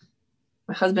because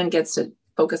my husband gets to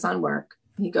focus on work.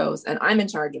 He goes, and I'm in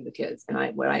charge of the kids. And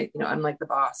I'm like the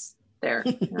boss there.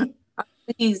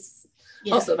 He's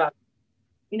also about,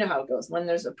 how it goes. When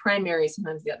there's a primary,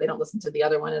 sometimes they don't listen to the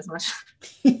other one as much.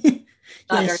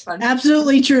 Not yes, very fun.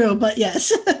 Absolutely true, but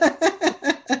yes.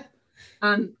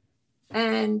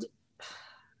 And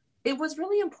it was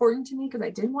really important to me because I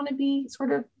did want to be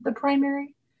sort of the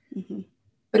primary. Mm-hmm.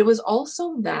 But it was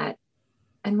also that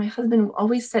And my husband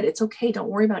always said, it's okay. Don't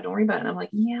worry about it. Don't worry about it. And I'm like,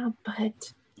 yeah,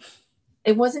 but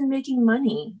it wasn't making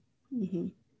money. Mm-hmm.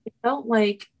 It felt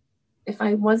like if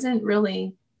I wasn't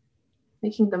really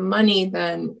making the money,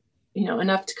 then,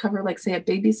 enough to cover, like, say, a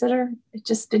babysitter, it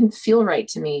just didn't feel right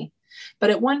to me. But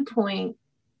at one point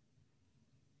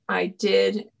I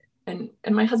did, and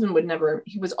my husband would never,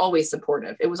 he was always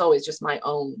supportive. It was always just my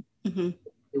own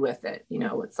with it.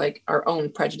 It's like our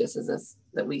own prejudices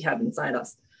that we have inside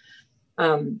us.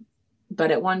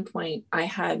 But at one point I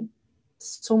had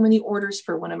so many orders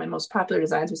for one of my most popular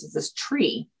designs, which is this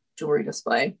tree jewelry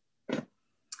display.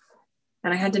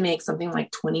 And I had to make something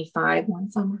like 25 one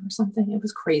summer or something. It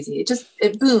was crazy.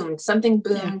 It boomed, something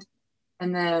boomed. Yeah.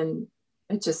 And then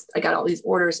I got all these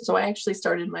orders. So I actually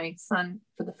started my son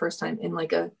for the first time in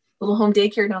like a little home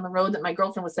daycare down the road that my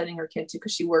girlfriend was sending her kid to,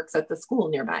 because she works at the school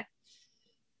nearby. And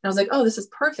I was like, oh, this is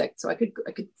perfect. So I could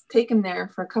take him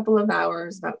there for a couple of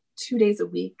hours, about 2 days a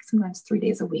week, sometimes 3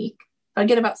 days a week. I'd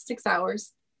get about 6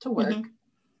 hours to work, and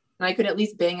I could at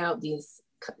least bang out these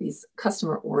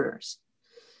customer orders.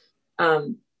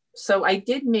 So I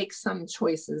did make some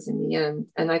choices in the end.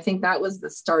 And I think that was the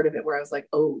start of it, where I was like,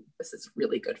 oh, this is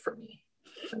really good for me.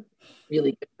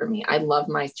 Really good for me. I love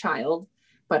my child,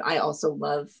 but I also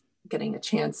love getting a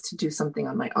chance to do something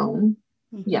on my own.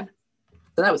 Yeah.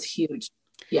 So that was huge.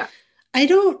 Yeah. I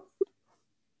don't,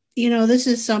 this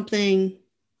is something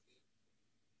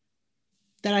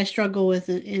that I struggle with,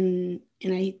 and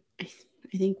I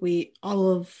think we,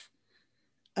 all of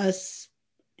us,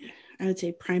 I would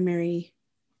say primary,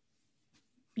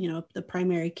 the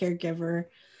primary caregiver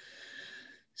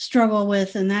struggle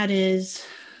with, and that is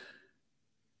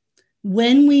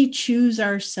when we choose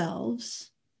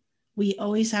ourselves, we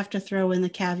always have to throw in the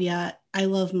caveat, I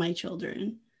love my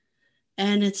children.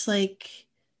 And it's like,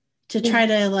 to try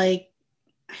to, like,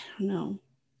 I don't know,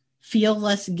 feel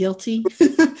less guilty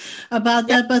about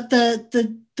that. But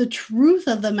the truth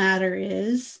of the matter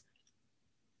is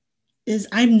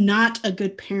I'm not a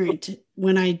good parent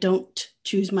when I don't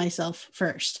choose myself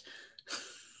first.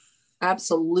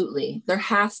 Absolutely. There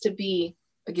has to be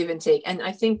a give and take. And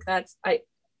I think I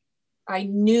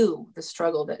knew the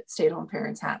struggle that stay-at-home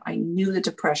parents have. I knew the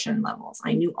depression levels.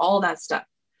 I knew all that stuff.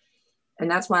 And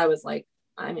that's why I was like,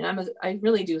 I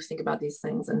really do think about these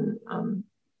things. And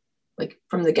like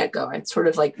from the get-go, I'd sort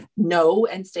of like know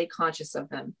and stay conscious of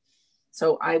them.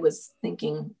 So I was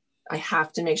thinking, I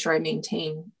have to make sure I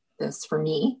maintain this for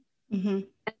me. Mm-hmm.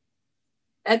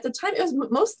 At the time, it was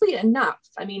mostly enough.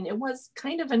 It was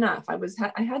kind of enough. I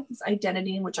had this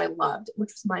identity in which I loved,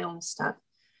 which was my own stuff.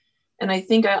 And I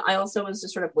think I also was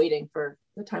just sort of waiting for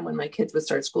the time when my kids would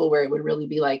start school, where it would really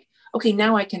be like, okay,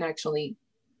 now I can actually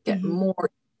get more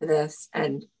into this.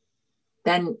 And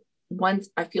then once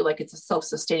I feel like it's a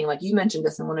self-sustaining, like you mentioned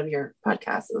this in one of your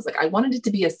podcasts, it was like, I wanted it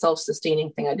to be a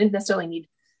self-sustaining thing. I didn't necessarily need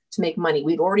to make money.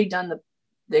 We'd already done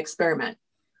the experiment.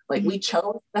 Like we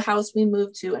chose the house we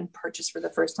moved to and purchased for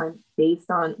the first time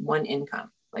based on one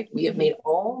income. Like we have made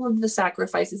all of the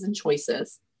sacrifices and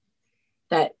choices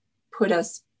that put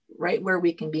us right where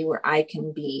we can be, where I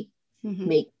can be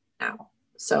make now.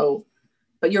 So,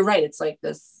 but you're right. It's like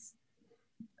this,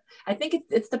 I think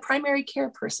it's the primary care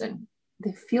person.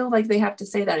 They feel like they have to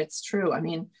say that it's true.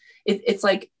 It's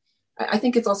like, I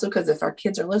think it's also because if our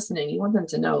kids are listening, you want them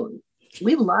to know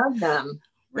we love them.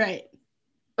 Right.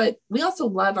 But we also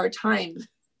love our time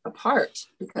apart,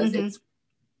 because it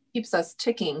keeps us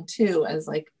ticking too, as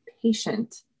like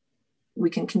patient. We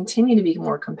can continue to be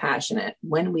more compassionate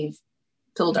when we've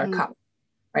filled our cup,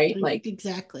 right? Like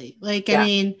exactly. Like,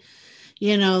 yeah.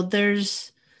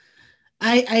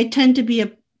 I tend to be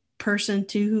a person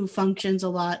too who functions a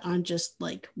lot on just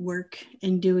like work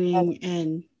and doing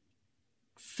and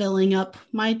filling up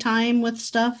my time with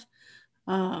stuff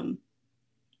that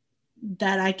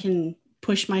I can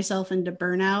push myself into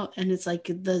burnout. And it's like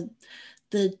the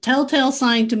telltale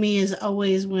sign to me is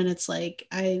always when it's like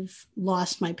I've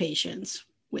lost my patience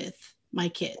with my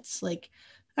kids. Like,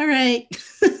 all right,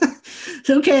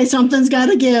 okay, something's got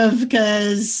to give,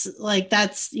 because like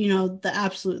that's the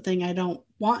absolute thing I don't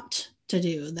want to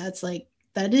do. That's like,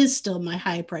 that is still my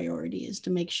high priority, is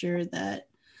to make sure that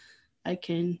I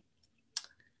can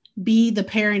be the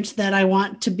parent that I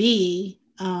want to be.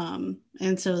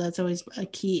 And so that's always a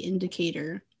key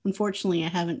indicator. Unfortunately, I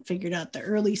haven't figured out the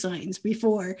early signs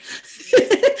before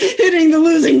hitting the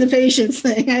losing the patience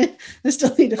thing. I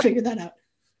still need to figure that out.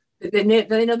 They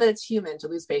know that it's human to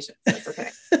lose patience. That's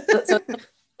okay. so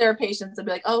their patients will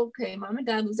be like, oh, okay, mom and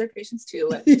dad lose their patience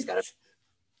too. Just gotta,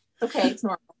 okay, it's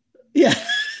normal. Yeah.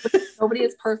 Nobody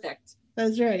is perfect.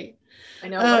 That's right. I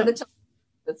know.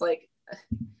 It's like,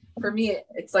 for me,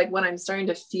 it's like when I'm starting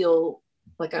to feel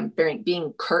like I'm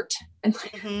being curt and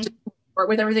like Mm-hmm. just work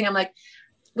with everything. I'm like,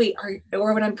 wait,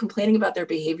 or when I'm complaining about their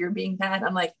behavior being bad,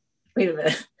 I'm like, wait a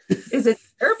minute, is it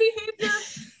their behavior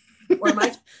or am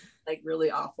I like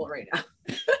really awful right now?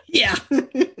 Yeah.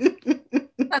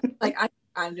 Like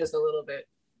I'm just a little bit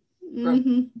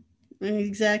grumpy. Mm-hmm.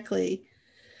 Exactly.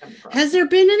 Has there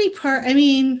been any part, I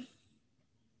mean,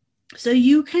 so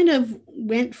you kind of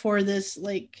went for this,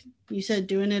 like you said,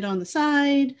 doing it on the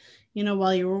side,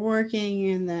 while you were working,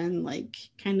 and then like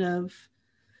kind of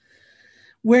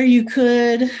where you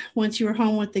could once you were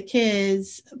home with the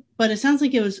kids. But it sounds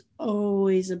like it was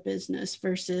always a business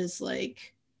versus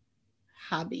like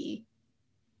hobby.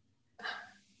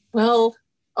 Well,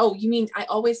 oh, you mean I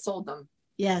always sold them?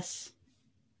 Yes.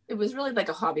 It was really like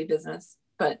a hobby business,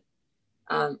 but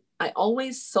I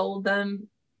always sold them.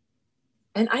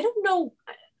 And I don't know,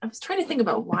 I was trying to think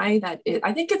about why that is.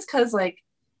 I think it's because, like,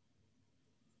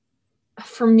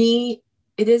 for me,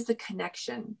 it is the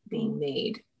connection being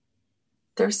made.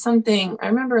 There's something, I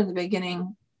remember in the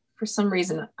beginning, for some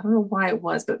reason, I don't know why it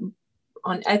was, but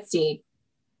on Etsy,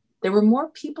 there were more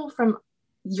people from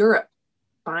Europe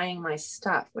buying my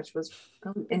stuff, which was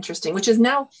really interesting, which is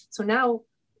now, so now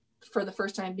for the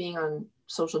first time being on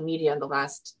social media in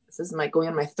this is going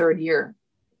on my third year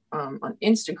on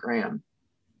Instagram,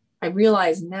 I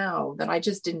realize now that I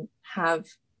just didn't have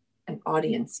an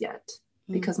audience yet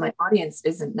because my audience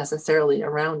isn't necessarily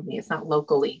around me. It's not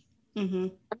locally. Mm-hmm.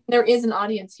 There is an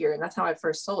audience here, and that's how I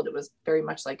first sold. It was very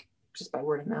much like just by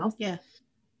word of mouth. Yeah.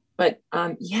 But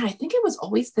yeah, I think it was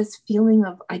always this feeling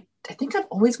of, I think I've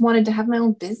always wanted to have my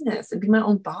own business and be my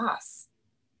own boss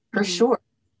for sure.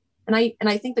 And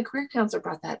I think the career counselor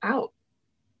brought that out.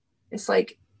 It's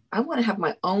like, I want to have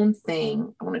my own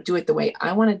thing. I want to do it the way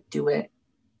I want to do it.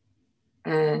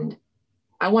 And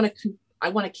I want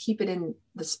to keep it in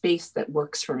the space that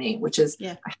works for me, which is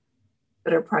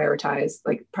better prioritize,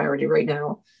 like priority right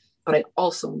now. But I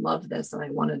also love this and I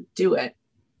want to do it.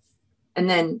 And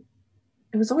then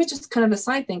it was always just kind of a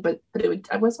side thing, but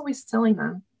I was always selling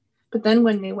them. But then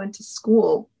when they went to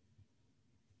school,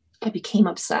 I became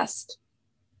obsessed.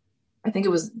 I think it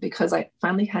was because I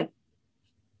finally had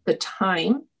the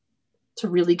time to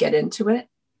really get into it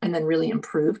and then really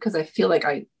improve, because I feel like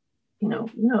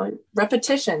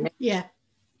repetition. Yeah.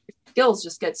 Skills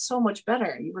just get so much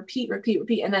better. You repeat.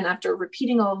 And then after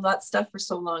repeating all of that stuff for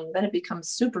so long, then it becomes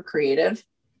super creative.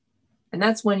 And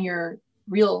that's when your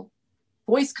real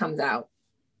voice comes out.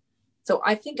 So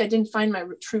I think I didn't find my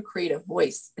true creative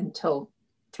voice until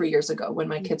 3 years ago when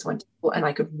my kids went to school and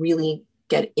I could really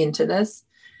get into this.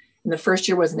 And the first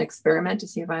year was an experiment to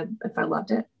see if I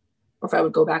loved it or if I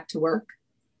would go back to work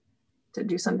to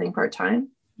do something part-time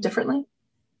differently,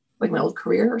 like my old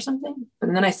career or something.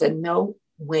 But then I said, no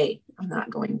way, I'm not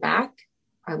going back.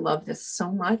 I love this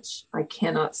so much. I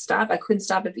cannot stop. I couldn't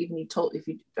stop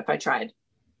if I tried.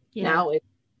 Yeah. Now it's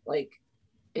like,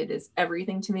 it is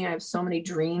everything to me. I have so many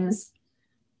dreams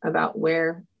about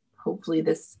where hopefully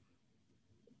this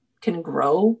can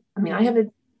grow. I mean, I have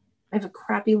a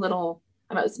crappy little,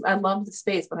 I love the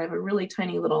space, but I have a really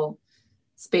tiny little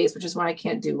space, which is why I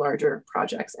can't do larger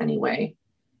projects anyway.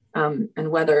 And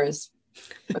weather is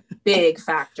a big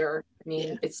factor. I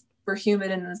mean, it's super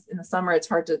humid in the summer. It's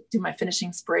hard to do my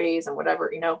finishing sprays and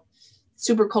whatever,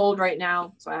 super cold right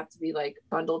now. So I have to be like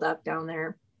bundled up down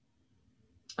there.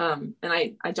 And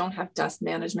I don't have dust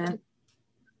management.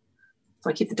 So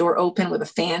I keep the door open with a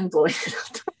fan blowing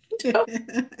it out.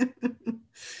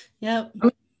 Yep.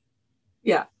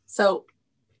 Yeah. So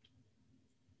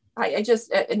I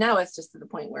just, and now it's just to the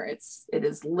point where it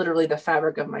is literally the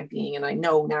fabric of my being. And I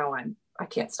know now I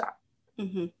can't stop.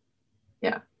 Mm-hmm.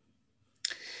 Yeah.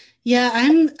 Yeah.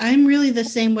 I'm really the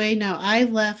same way now. I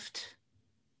left,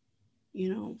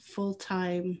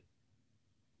 full-time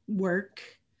work,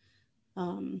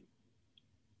 and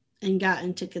got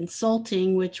into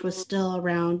consulting, which was still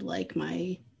around like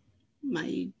my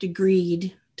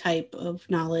degreed type of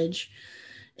knowledge.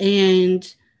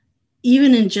 And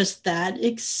even in just that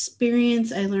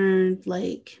experience, I learned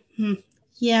like,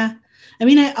 yeah. I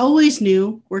mean, I always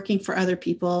knew working for other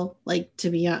people, like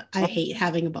I hate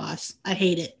having a boss. I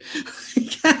hate it.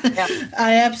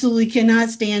 I absolutely cannot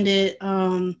stand it.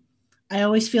 I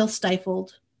always feel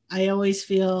stifled. I always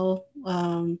feel,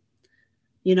 I'm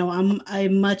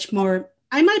much more,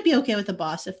 I might be okay with a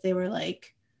boss if they were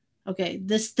like, okay,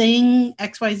 this thing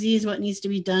XYZ is what needs to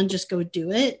be done. Just go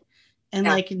do it. And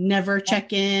like never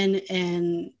check in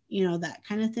and, that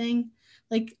kind of thing.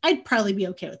 Like I'd probably be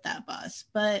okay with that boss,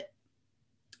 but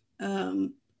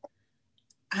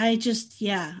I just,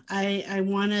 I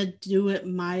want to do it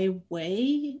my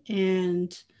way.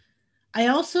 And I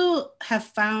also have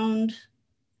found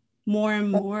more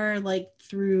and more, like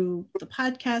through the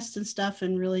podcast and stuff,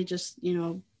 and really just,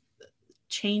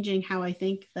 changing how I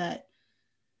think, that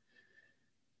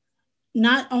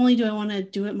not only do I want to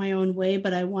do it my own way,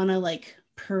 but I want to like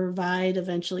provide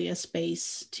eventually a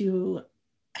space to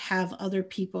have other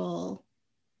people,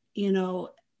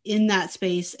 in that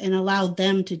space and allow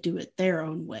them to do it their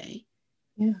own way.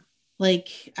 Yeah.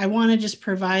 Like I want to just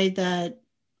provide that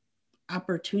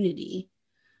opportunity.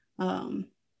 Hi,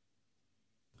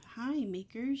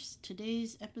 makers.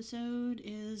 Today's episode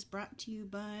is brought to you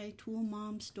by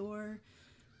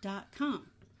toolmomstore.com.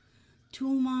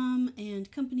 Tool Mom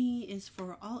and Company is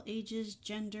for all ages,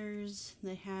 genders.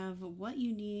 They have what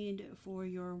you need for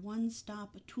your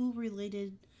one-stop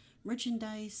tool-related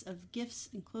merchandise of gifts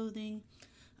and clothing.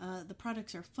 The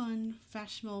products are fun,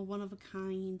 fashionable, one of a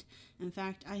kind. In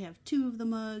fact, I have 2 of the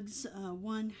mugs.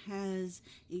 One has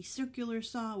a circular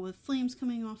saw with flames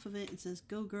coming off of it and says,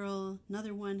 "Go Girl."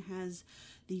 Another one has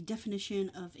the definition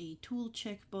of a tool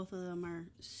chick. Both of them are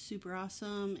super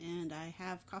awesome, and I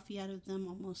have coffee out of them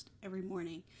almost every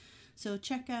morning. So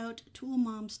check out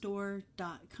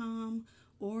toolmomstore.com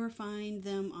or find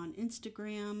them on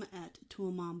Instagram at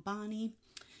toolmombonnie.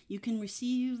 You can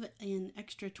receive an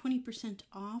extra 20%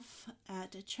 off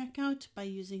at checkout by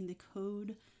using the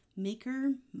code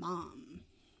MAKERMOM.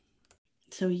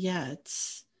 So yeah,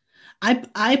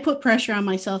 I put pressure on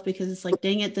myself because it's like,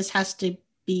 dang it, this has to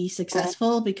be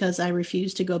successful, because I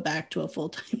refuse to go back to a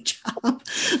full-time job.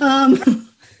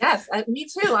 Yes, me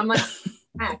too. I'm like,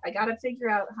 I got to figure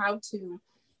out how to.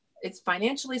 It's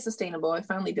financially sustainable. I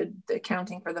finally did the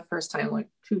accounting for the first time, like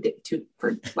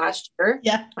for last year.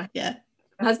 Yeah. My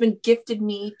husband gifted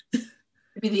me to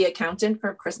be the accountant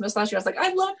for Christmas last year. I was like,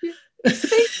 I love you.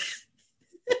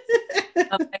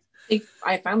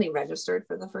 I finally registered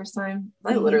for the first time.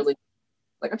 I literally,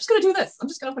 I'm just going to do this. I'm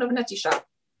just going to put up an Etsy shop.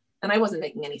 And I wasn't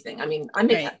making anything. I mean,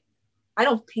 I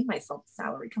don't pay myself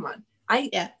salary. Come on.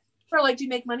 For like, do you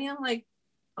make money? I'm like,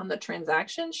 on the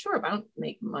transaction? Sure, but I don't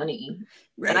make money.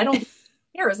 Right. And I don't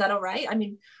care. Is that all right? I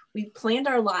mean, we planned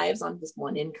our lives on this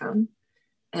one income.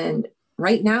 And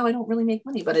right now I don't really make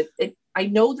money, but I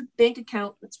know the bank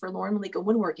account that's for Lauren Malika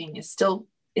Woodworking is still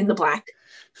in the black.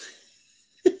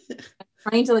 I'm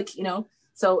trying to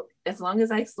so as long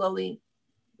as I slowly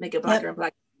make it blacker and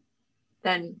black,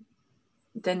 then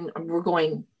we're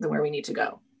going where we need to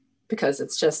go, because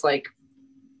it's just like,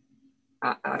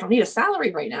 I don't need a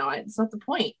salary right now. It's not the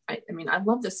point. I mean, I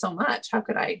love this so much. How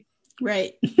could I?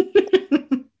 Right.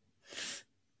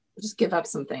 Just give up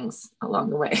some things along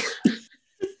the way.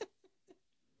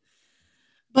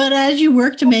 But as you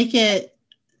work to make it,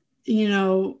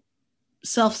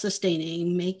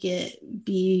 self-sustaining, make it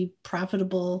be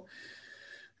profitable,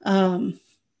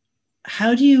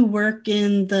 how do you work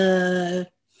in the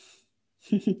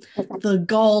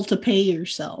goal to pay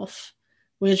yourself,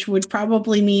 which would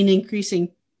probably mean increasing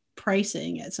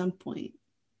pricing at some point?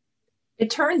 It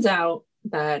turns out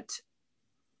that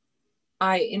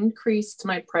I increased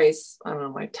my price, I don't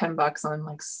know, like $10 on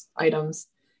like items,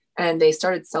 and they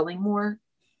started selling more.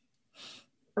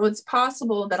 So it's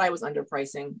possible that I was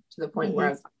underpricing to the point where I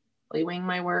was valuing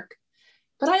my work.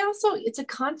 But it's a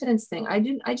confidence thing.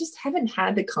 I just haven't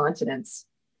had the confidence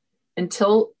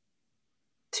until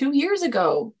 2 years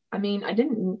ago. I mean, I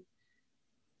don't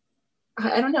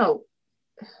know.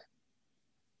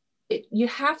 You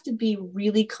have to be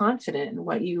really confident in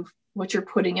what you're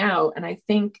putting out. And I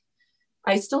think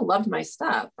I still loved my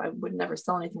stuff. I would never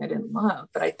sell anything I didn't love,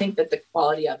 but I think that the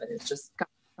quality of it has just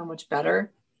gotten so much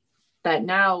better that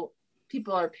now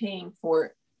people are paying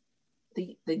for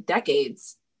the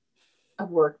decades of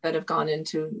work that have gone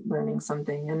into learning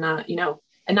something, and not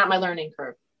my learning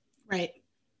curve. Right.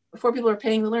 Before, people are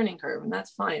paying the learning curve, and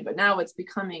that's fine. But now it's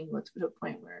becoming to a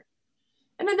point where,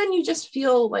 and then you just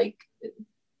feel like,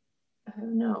 I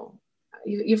don't know,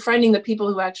 you're finding the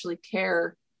people who actually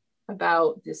care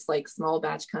about this like small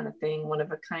batch kind of thing, one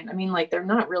of a kind. I mean, like, they're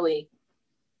not really,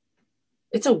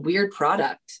 it's a weird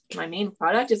product. My main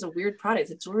product is a weird product.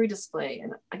 It's a jewelry display.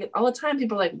 And I get all the time,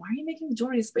 people are like, why are you making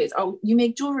jewelry displays? Oh, you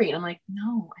make jewelry. And I'm like,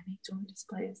 no, I make jewelry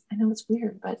displays. I know it's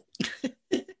weird, but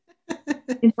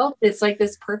it's like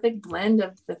this perfect blend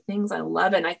of the things I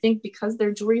love. And I think because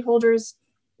they're jewelry holders,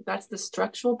 that's the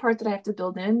structural part that I have to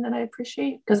build in that I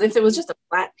appreciate. Because if it was just a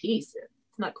flat piece,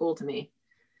 it's not cool to me.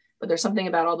 But there's something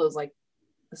about all those, like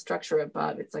the structure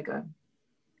above. It's like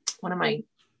one of my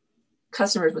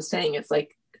customers was saying, it's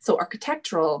like, it's so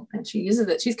architectural, and she uses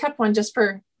it. She's kept one just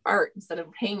for art instead of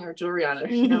hanging her jewelry on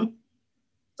it,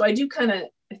 So I do I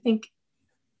think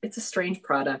it's a strange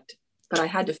product, but I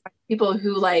had to find people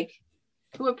who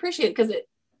appreciate it, because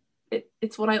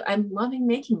it's what I'm loving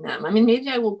making them. I mean, maybe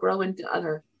I will grow into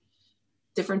other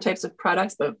different types of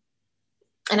products,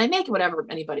 and I make whatever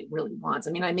anybody really wants.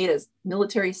 I mean, I made a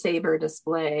military saber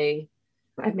display.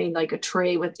 I've made like a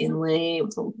tray with inlay,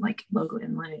 with a like logo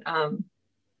inlay. I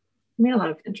made a lot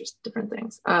of different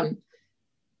things.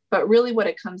 But really what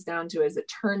it comes down to is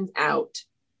it turns out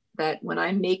that when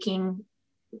I'm making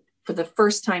for the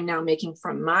first time now, making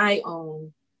from my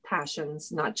own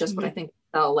passions, not just what I think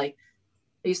sell, like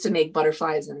I used to make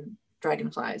butterflies and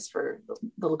dragonflies for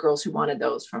little girls who wanted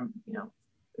those from,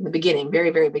 in the beginning,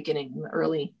 very, very beginning, in the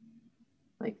early,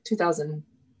 like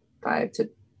 2005 to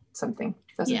something,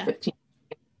 2015.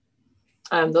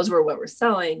 Those were what we're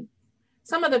selling.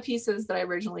 Some of the pieces that I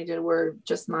originally did were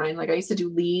just mine. Like I used to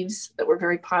do leaves that were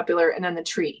very popular, and then the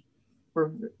tree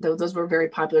those were very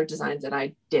popular designs that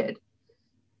I did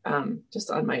just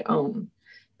on my own.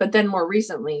 But then more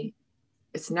recently,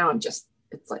 it's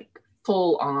like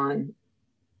full on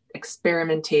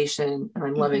experimentation, and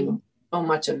I'm loving so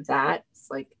much of that. It's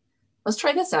like, let's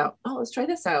try this out. Oh, let's try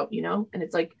this out, and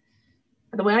it's like,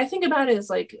 the way I think about it is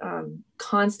like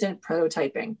constant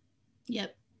prototyping.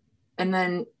 Yep. And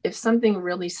then if something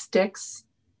really sticks,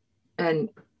 and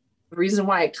the reason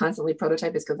why I constantly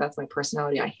prototype is because that's my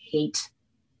personality. I hate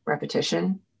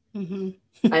repetition.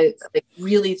 I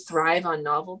really thrive on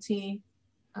novelty.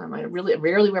 I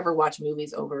rarely ever watch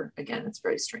movies over again. It's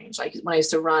very strange. Like when I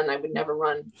used to run, I would never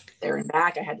run there and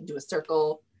back. I had to do a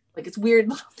circle. Like it's weird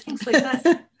little things like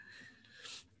that.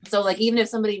 So like, even if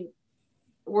somebody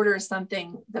orders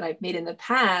something that I've made in the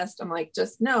past, I'm like,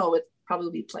 just know it's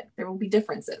probably there will be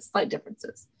slight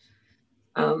differences.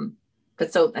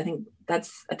 But so I think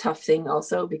that's a tough thing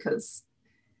also, because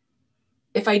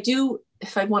if I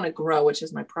want to grow, which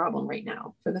is my problem right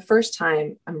now, for the first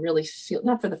time,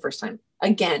 not for the first time,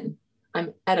 again,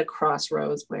 I'm at a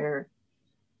crossroads where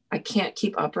I can't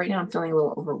keep up right now. I'm feeling a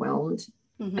little overwhelmed.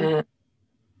 And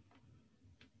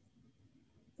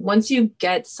once you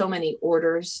get so many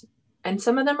orders, and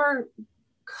some of them are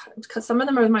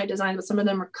my design, but some of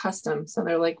them are custom. So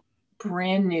they're like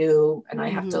brand new, and I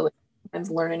have to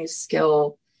learn a new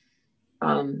skill.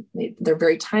 They're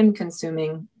very time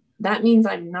consuming. That means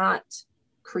I'm not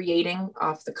creating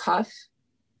off the cuff.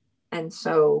 And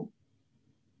so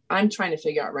I'm trying to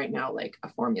figure out right now, like a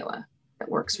formula that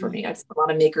works for me. I've seen a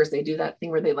lot of makers, they do that thing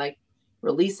where they like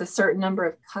release a certain number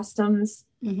of customs.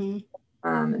 And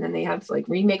then they have like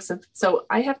remakes so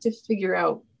I have to figure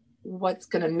out what's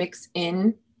going to mix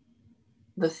in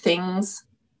the things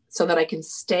so that I can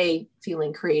stay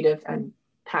feeling creative and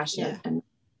passionate and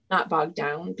not bogged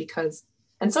down,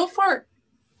 and so far,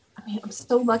 I mean, I'm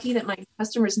so lucky that my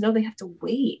customers know they have to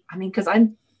wait. I mean, because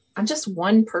I'm just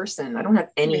one person. I don't have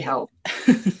any help.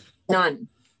 None.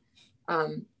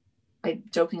 I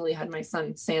jokingly had my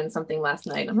son sand something last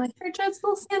night. I'm like, here, Jess,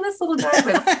 we'll sand this little guy.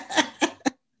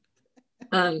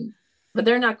 But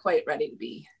they're not quite ready to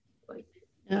be like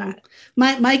that.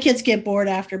 My kids get bored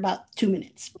after about 2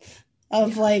 minutes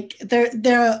of like,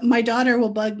 my daughter will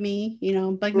bug me,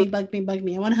 bug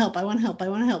me. I want to help.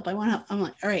 I'm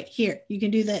like, all right, here, you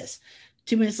can do this.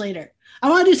 2 minutes later, I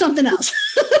want to do something else.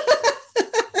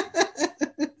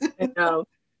 I know.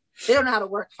 They don't know how to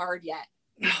work hard yet.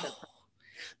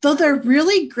 Though they're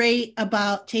really great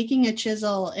about taking a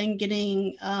chisel and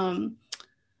getting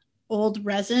old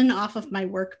resin off of my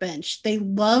workbench. They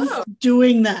love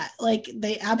doing that. Like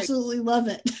they absolutely love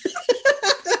it.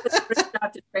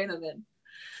 To train them in.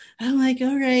 I'm like,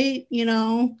 all right,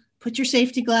 put your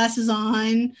safety glasses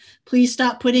on. Please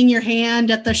stop putting your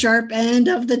hand at the sharp end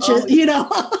of the chisel.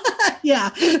 Yeah.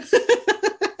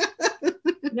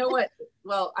 You know what?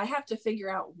 Well, I have to figure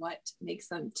out what makes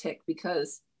them tick,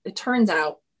 because it turns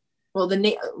out,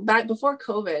 back before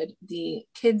COVID, the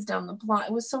kids down the block,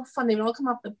 it was so fun. They would all come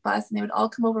off the bus and they would all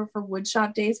come over for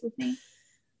woodshop days with me.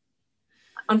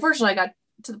 Unfortunately, I got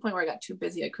to the point where I got too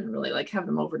busy. I couldn't really like have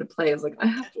them over to play. I was like, I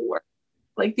have to work.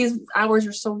 Like these hours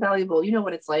are so valuable. You know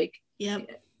what it's like. Yep.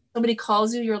 Somebody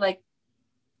calls you, you're like,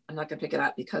 I'm not gonna pick it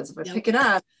up, because if I pick it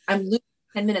up, I'm losing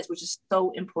 10 minutes, which is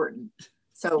so important.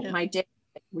 So my day,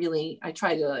 really, I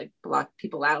try to like block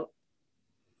people out,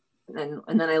 and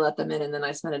then I let them in, and then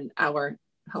I spend an hour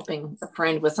helping a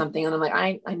friend with something, and I'm like,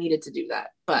 I needed to do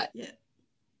that. But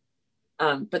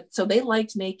but so they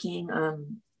liked making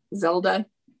Zelda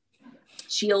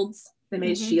shields. They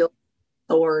made shields,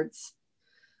 swords.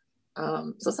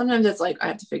 So sometimes it's like I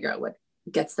have to figure out what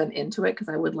gets them into it, because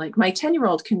I would like, my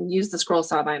 10-year-old can use the scroll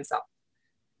saw by himself.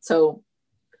 So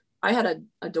I had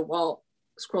a DeWalt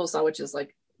scroll saw, which is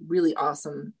like really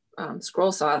awesome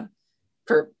scroll saw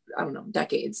for, I don't know,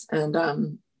 decades.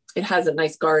 And it has a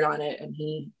nice guard on it, and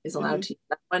he is allowed Mhm. to use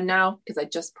that one now because I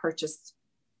just purchased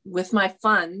with my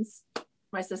funds,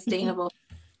 my sustainable.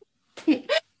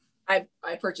 I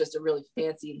purchased a really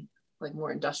fancy, like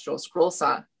more industrial scroll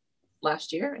saw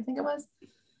last year, I think it was.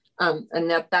 And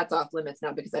that's off limits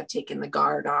now because I've taken the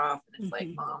guard off, and it's like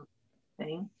mom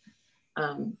thing.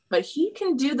 But he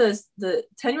can do this. The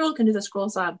 10-year-old can do the scroll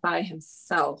saw by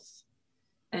himself,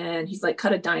 and he's like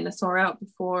cut a dinosaur out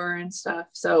before and stuff.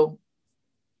 So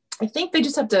I think they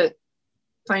just have to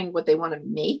find what they want to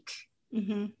make.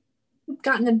 Mm-hmm.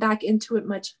 Gotten them back into it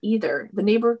much either. The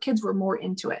neighbor kids were more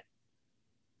into it.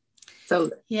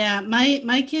 So yeah,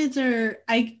 my kids are,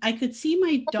 I could see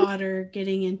my daughter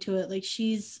getting into it. Like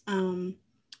she's and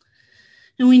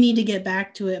we need to get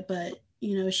back to it, but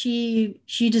you know, she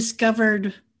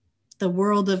discovered the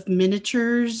world of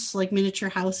miniatures, like miniature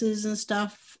houses and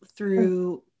stuff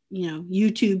through, you know,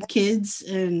 YouTube Kids.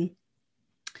 And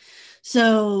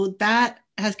so that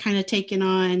has kind of taken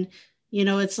on, you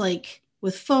know, it's like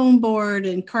with foam board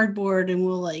and cardboard, and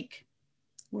we're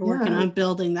working on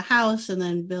building the house and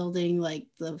then building like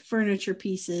the furniture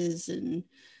pieces. And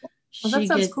that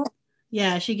sounds cool.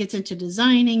 Yeah, she gets into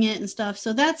designing it and stuff.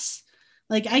 So that's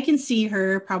like, I can see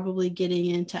her probably getting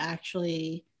into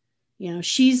actually, you know,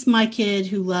 she's my kid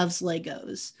who loves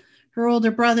Legos. Her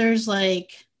older brother's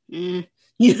like, you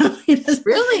know,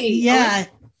 really? Yeah,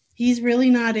 he's really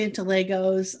not into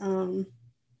Legos.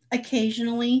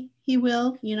 Occasionally he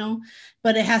will, you know,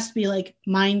 but it has to be like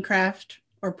Minecraft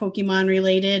or Pokemon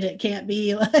related. It can't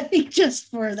be like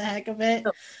just for the heck of it.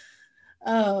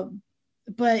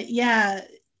 But yeah,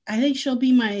 I think she'll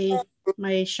be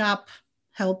my shop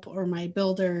help or my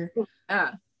builder.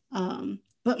 Yeah.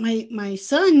 But my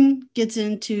son gets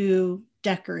into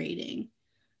decorating.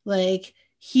 Like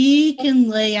he can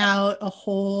lay out a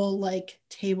whole like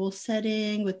table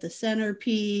setting with the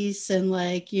centerpiece and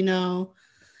like, you know,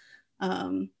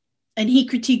 and he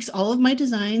critiques all of my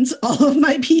designs, all of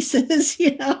my pieces,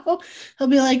 you know. He'll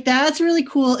be like, that's really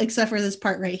cool, except for this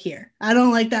part right here. I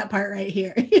don't like that part right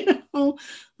here, you know.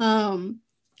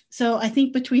 So I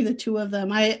think between the two of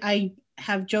them, I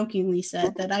have jokingly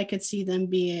said that I could see them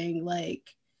being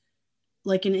like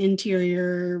an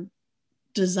interior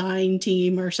design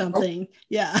team or something. Oh.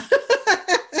 Yeah.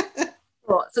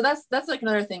 Cool. So that's like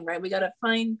another thing, right? We got to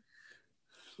find,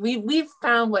 we've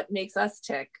found what makes us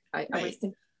tick. I always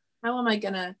think, how am I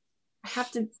gonna, I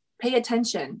have to pay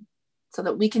attention so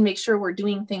that we can make sure we're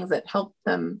doing things that help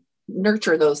them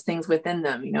nurture those things within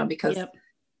them, you know, because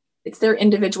it's their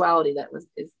individuality that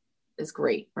is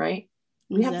great, right?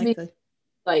 We have to be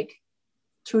like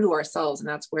true to ourselves, and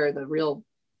that's where the real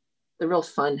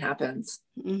fun happens.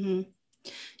 Mm-hmm.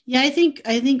 Yeah, I think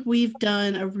we've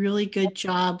done a really good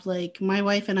job. Like my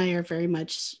wife and I are very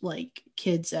much like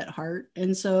kids at heart,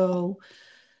 and so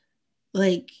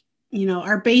like, you know,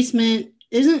 our basement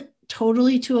isn't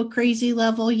totally to a crazy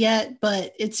level yet,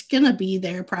 but it's gonna be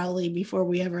there probably before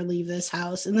we ever leave this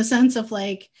house, in the sense of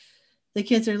like the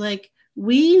kids are like,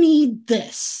 we need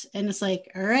this, and it's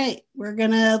like, all right, we're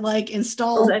gonna like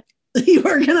install it.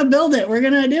 We're gonna build it, we're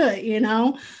gonna do it, you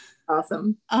know.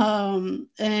 Awesome.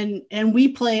 And we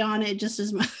play on it just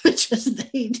as much as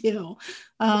they do.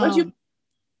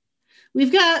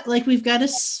 We've got a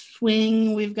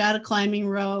swing, we've got a climbing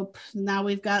rope, now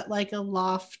we've got like a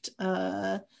loft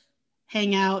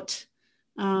hangout.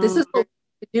 This is what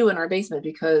we do in our basement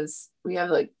because we have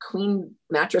like queen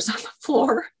mattress on the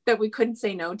floor that we couldn't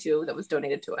say no to, that was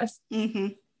donated to us. Mm-hmm.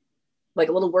 Like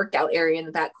a little workout area in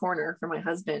the back corner for my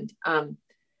husband.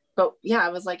 But yeah, I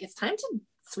was like, it's time to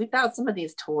sweep out some of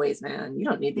these toys, man. You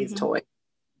don't need these toys.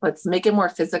 Let's make it more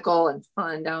physical and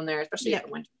fun down there, especially in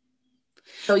the winter.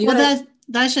 So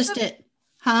that's just it,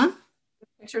 huh?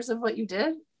 Pictures of what you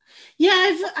did?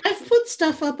 Yeah, I've put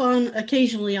stuff up on,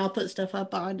 occasionally I'll put stuff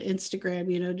up on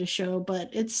Instagram, you know, to show, but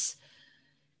it's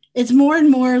more and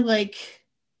more like,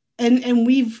 and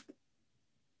we've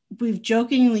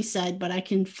jokingly said, but I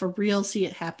can for real see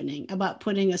it happening, about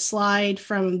putting a slide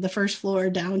from the first floor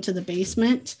down to the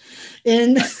basement.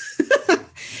 And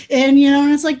and you know,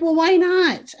 and it's like, well, why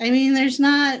not? I mean, there's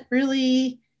not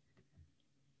really,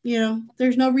 you know,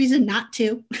 there's no reason not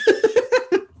to.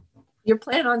 You're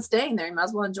planning on staying there, you might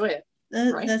as well enjoy it.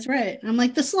 Right? That's right. I'm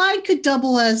like, the slide could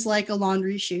double as like a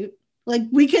laundry chute. Like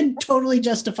we could totally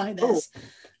justify this. Oh,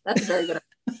 that's a very good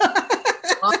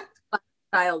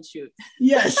child shoot.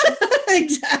 Yes,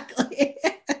 exactly.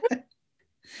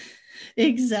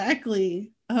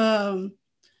 Exactly.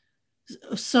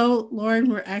 So Lauren,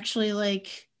 we're actually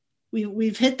like,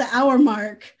 we've hit the hour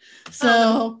mark.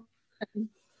 So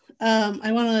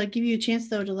I want to give you a chance,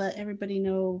 though, to let everybody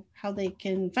know how they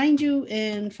can find you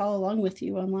and follow along with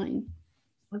you online.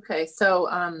 Okay, so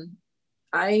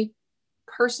I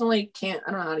personally I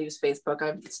don't know how to use Facebook.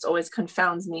 It just always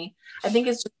confounds me. I think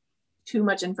it's just too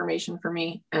much information for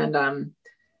me. And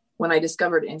when I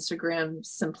discovered Instagram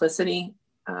simplicity,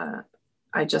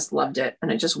 I just loved it,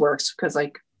 and it just works because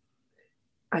like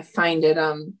I find it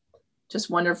just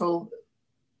wonderful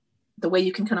the way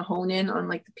you can kind of hone in on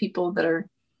like the people that are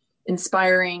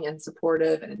inspiring and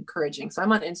supportive and encouraging. So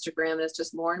I'm on Instagram, and it's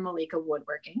just Lauren Malika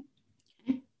Woodworking.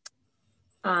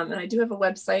 And I do have a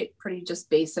website, pretty just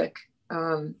basic.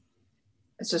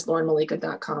 It's just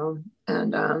laurenmalika.com.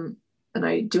 And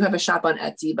I do have a shop on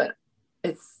Etsy, but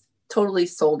it's totally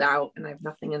sold out and I have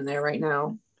nothing in there right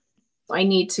now. So I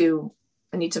need to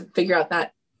figure out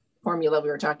that formula we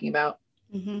were talking about,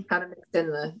 how to mix in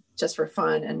the just for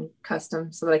fun and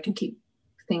custom so that I can keep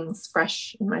things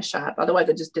fresh in my shop. Otherwise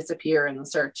I just disappear in the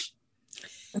search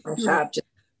in my shop. Just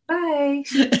bye.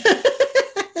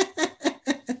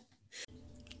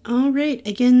 All right.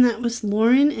 Again, that was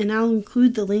Lauren, and I'll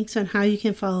include the links on how you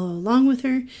can follow along with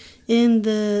her in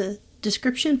the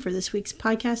description for this week's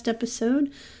podcast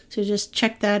episode. So just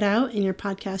check that out in your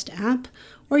podcast app,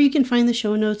 or you can find the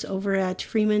show notes over at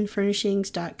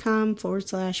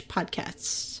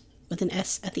freemanfurnishings.com/podcasts with an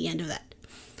S at the end of that.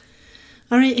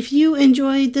 All right. If you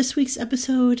enjoyed this week's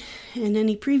episode and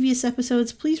any previous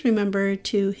episodes, please remember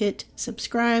to hit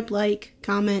subscribe, like,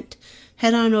 comment,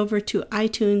 head on over to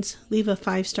iTunes, leave a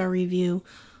 5-star review.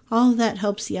 All of that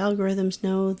helps the algorithms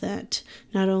know that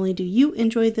not only do you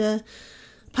enjoy the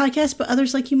podcast, but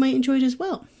others like you might enjoy it as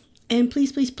well. And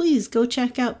please, please, please go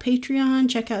check out Patreon.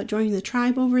 Check out Joining the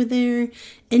Tribe over there.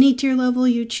 Any tier level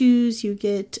you choose, you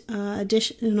get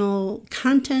additional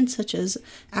content such as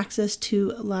access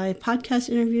to live podcast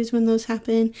interviews when those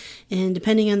happen. And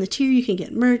depending on the tier, you can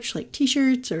get merch like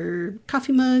t-shirts or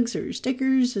coffee mugs or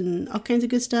stickers and all kinds of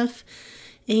good stuff.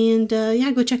 And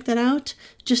go check that out.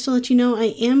 Just to let you know,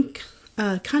 I am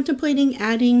contemplating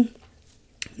adding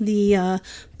the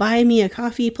Buy Me a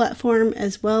Coffee platform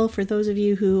as well for those of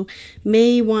you who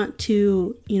may want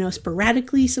to,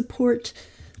 sporadically support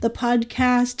the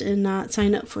podcast and not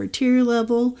sign up for a tier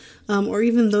level, or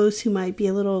even those who might be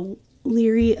a little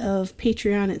leery of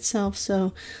Patreon itself.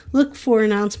 So look for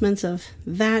announcements of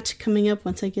that coming up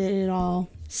once I get it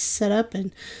all set up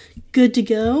and good to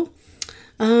go.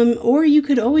 Or you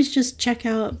could always just check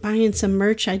out buying some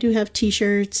merch. I do have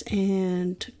t-shirts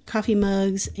and coffee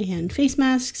mugs and face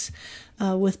masks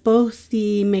with both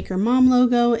the Maker Mom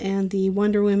logo and the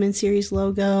Wonder Woman series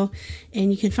logo.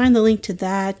 And you can find the link to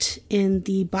that in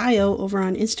the bio over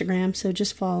on Instagram. So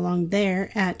just follow along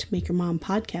there at Maker Mom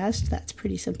Podcast. That's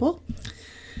pretty simple.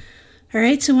 All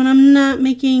right, so when I'm not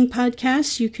making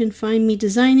podcasts, you can find me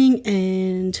designing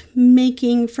and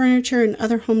making furniture and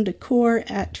other home decor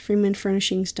at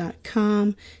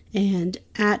freemanfurnishings.com and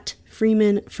at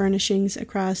Freeman Furnishings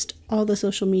across all the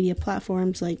social media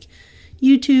platforms like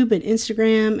YouTube and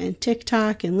Instagram and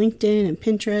TikTok and LinkedIn and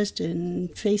Pinterest and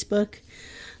Facebook.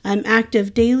 I'm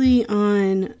active daily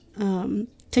on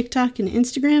TikTok and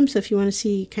Instagram, so if you want to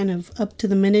see kind of up to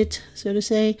the minute, so to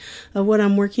say, of what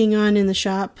I'm working on in the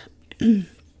shop,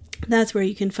 that's where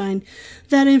you can find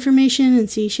that information and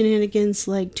see shenanigans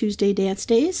like Tuesday dance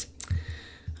days.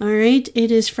 All right, it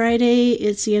is Friday.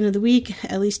 It's the end of the week,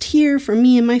 at least here for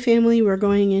me and my family. We're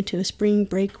going into a spring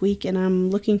break week, and I'm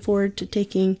looking forward to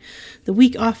taking the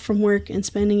week off from work and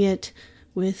spending it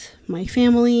with my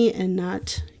family and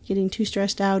not getting too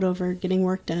stressed out over getting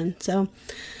work done. So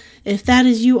if that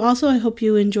is you also, I hope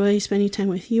you enjoy spending time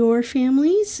with your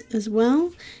families as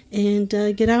well, and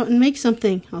get out and make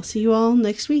something. I'll see you all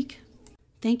next week.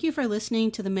 Thank you for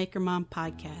listening to the Maker Mom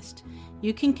podcast.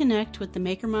 You can connect with the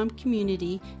Maker Mom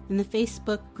community in the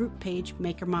Facebook group page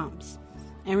Maker Moms.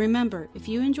 And remember, if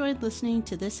you enjoyed listening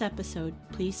to this episode,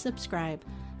 please subscribe,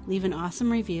 leave an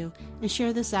awesome review, and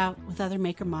share this out with other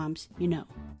Maker Moms you know.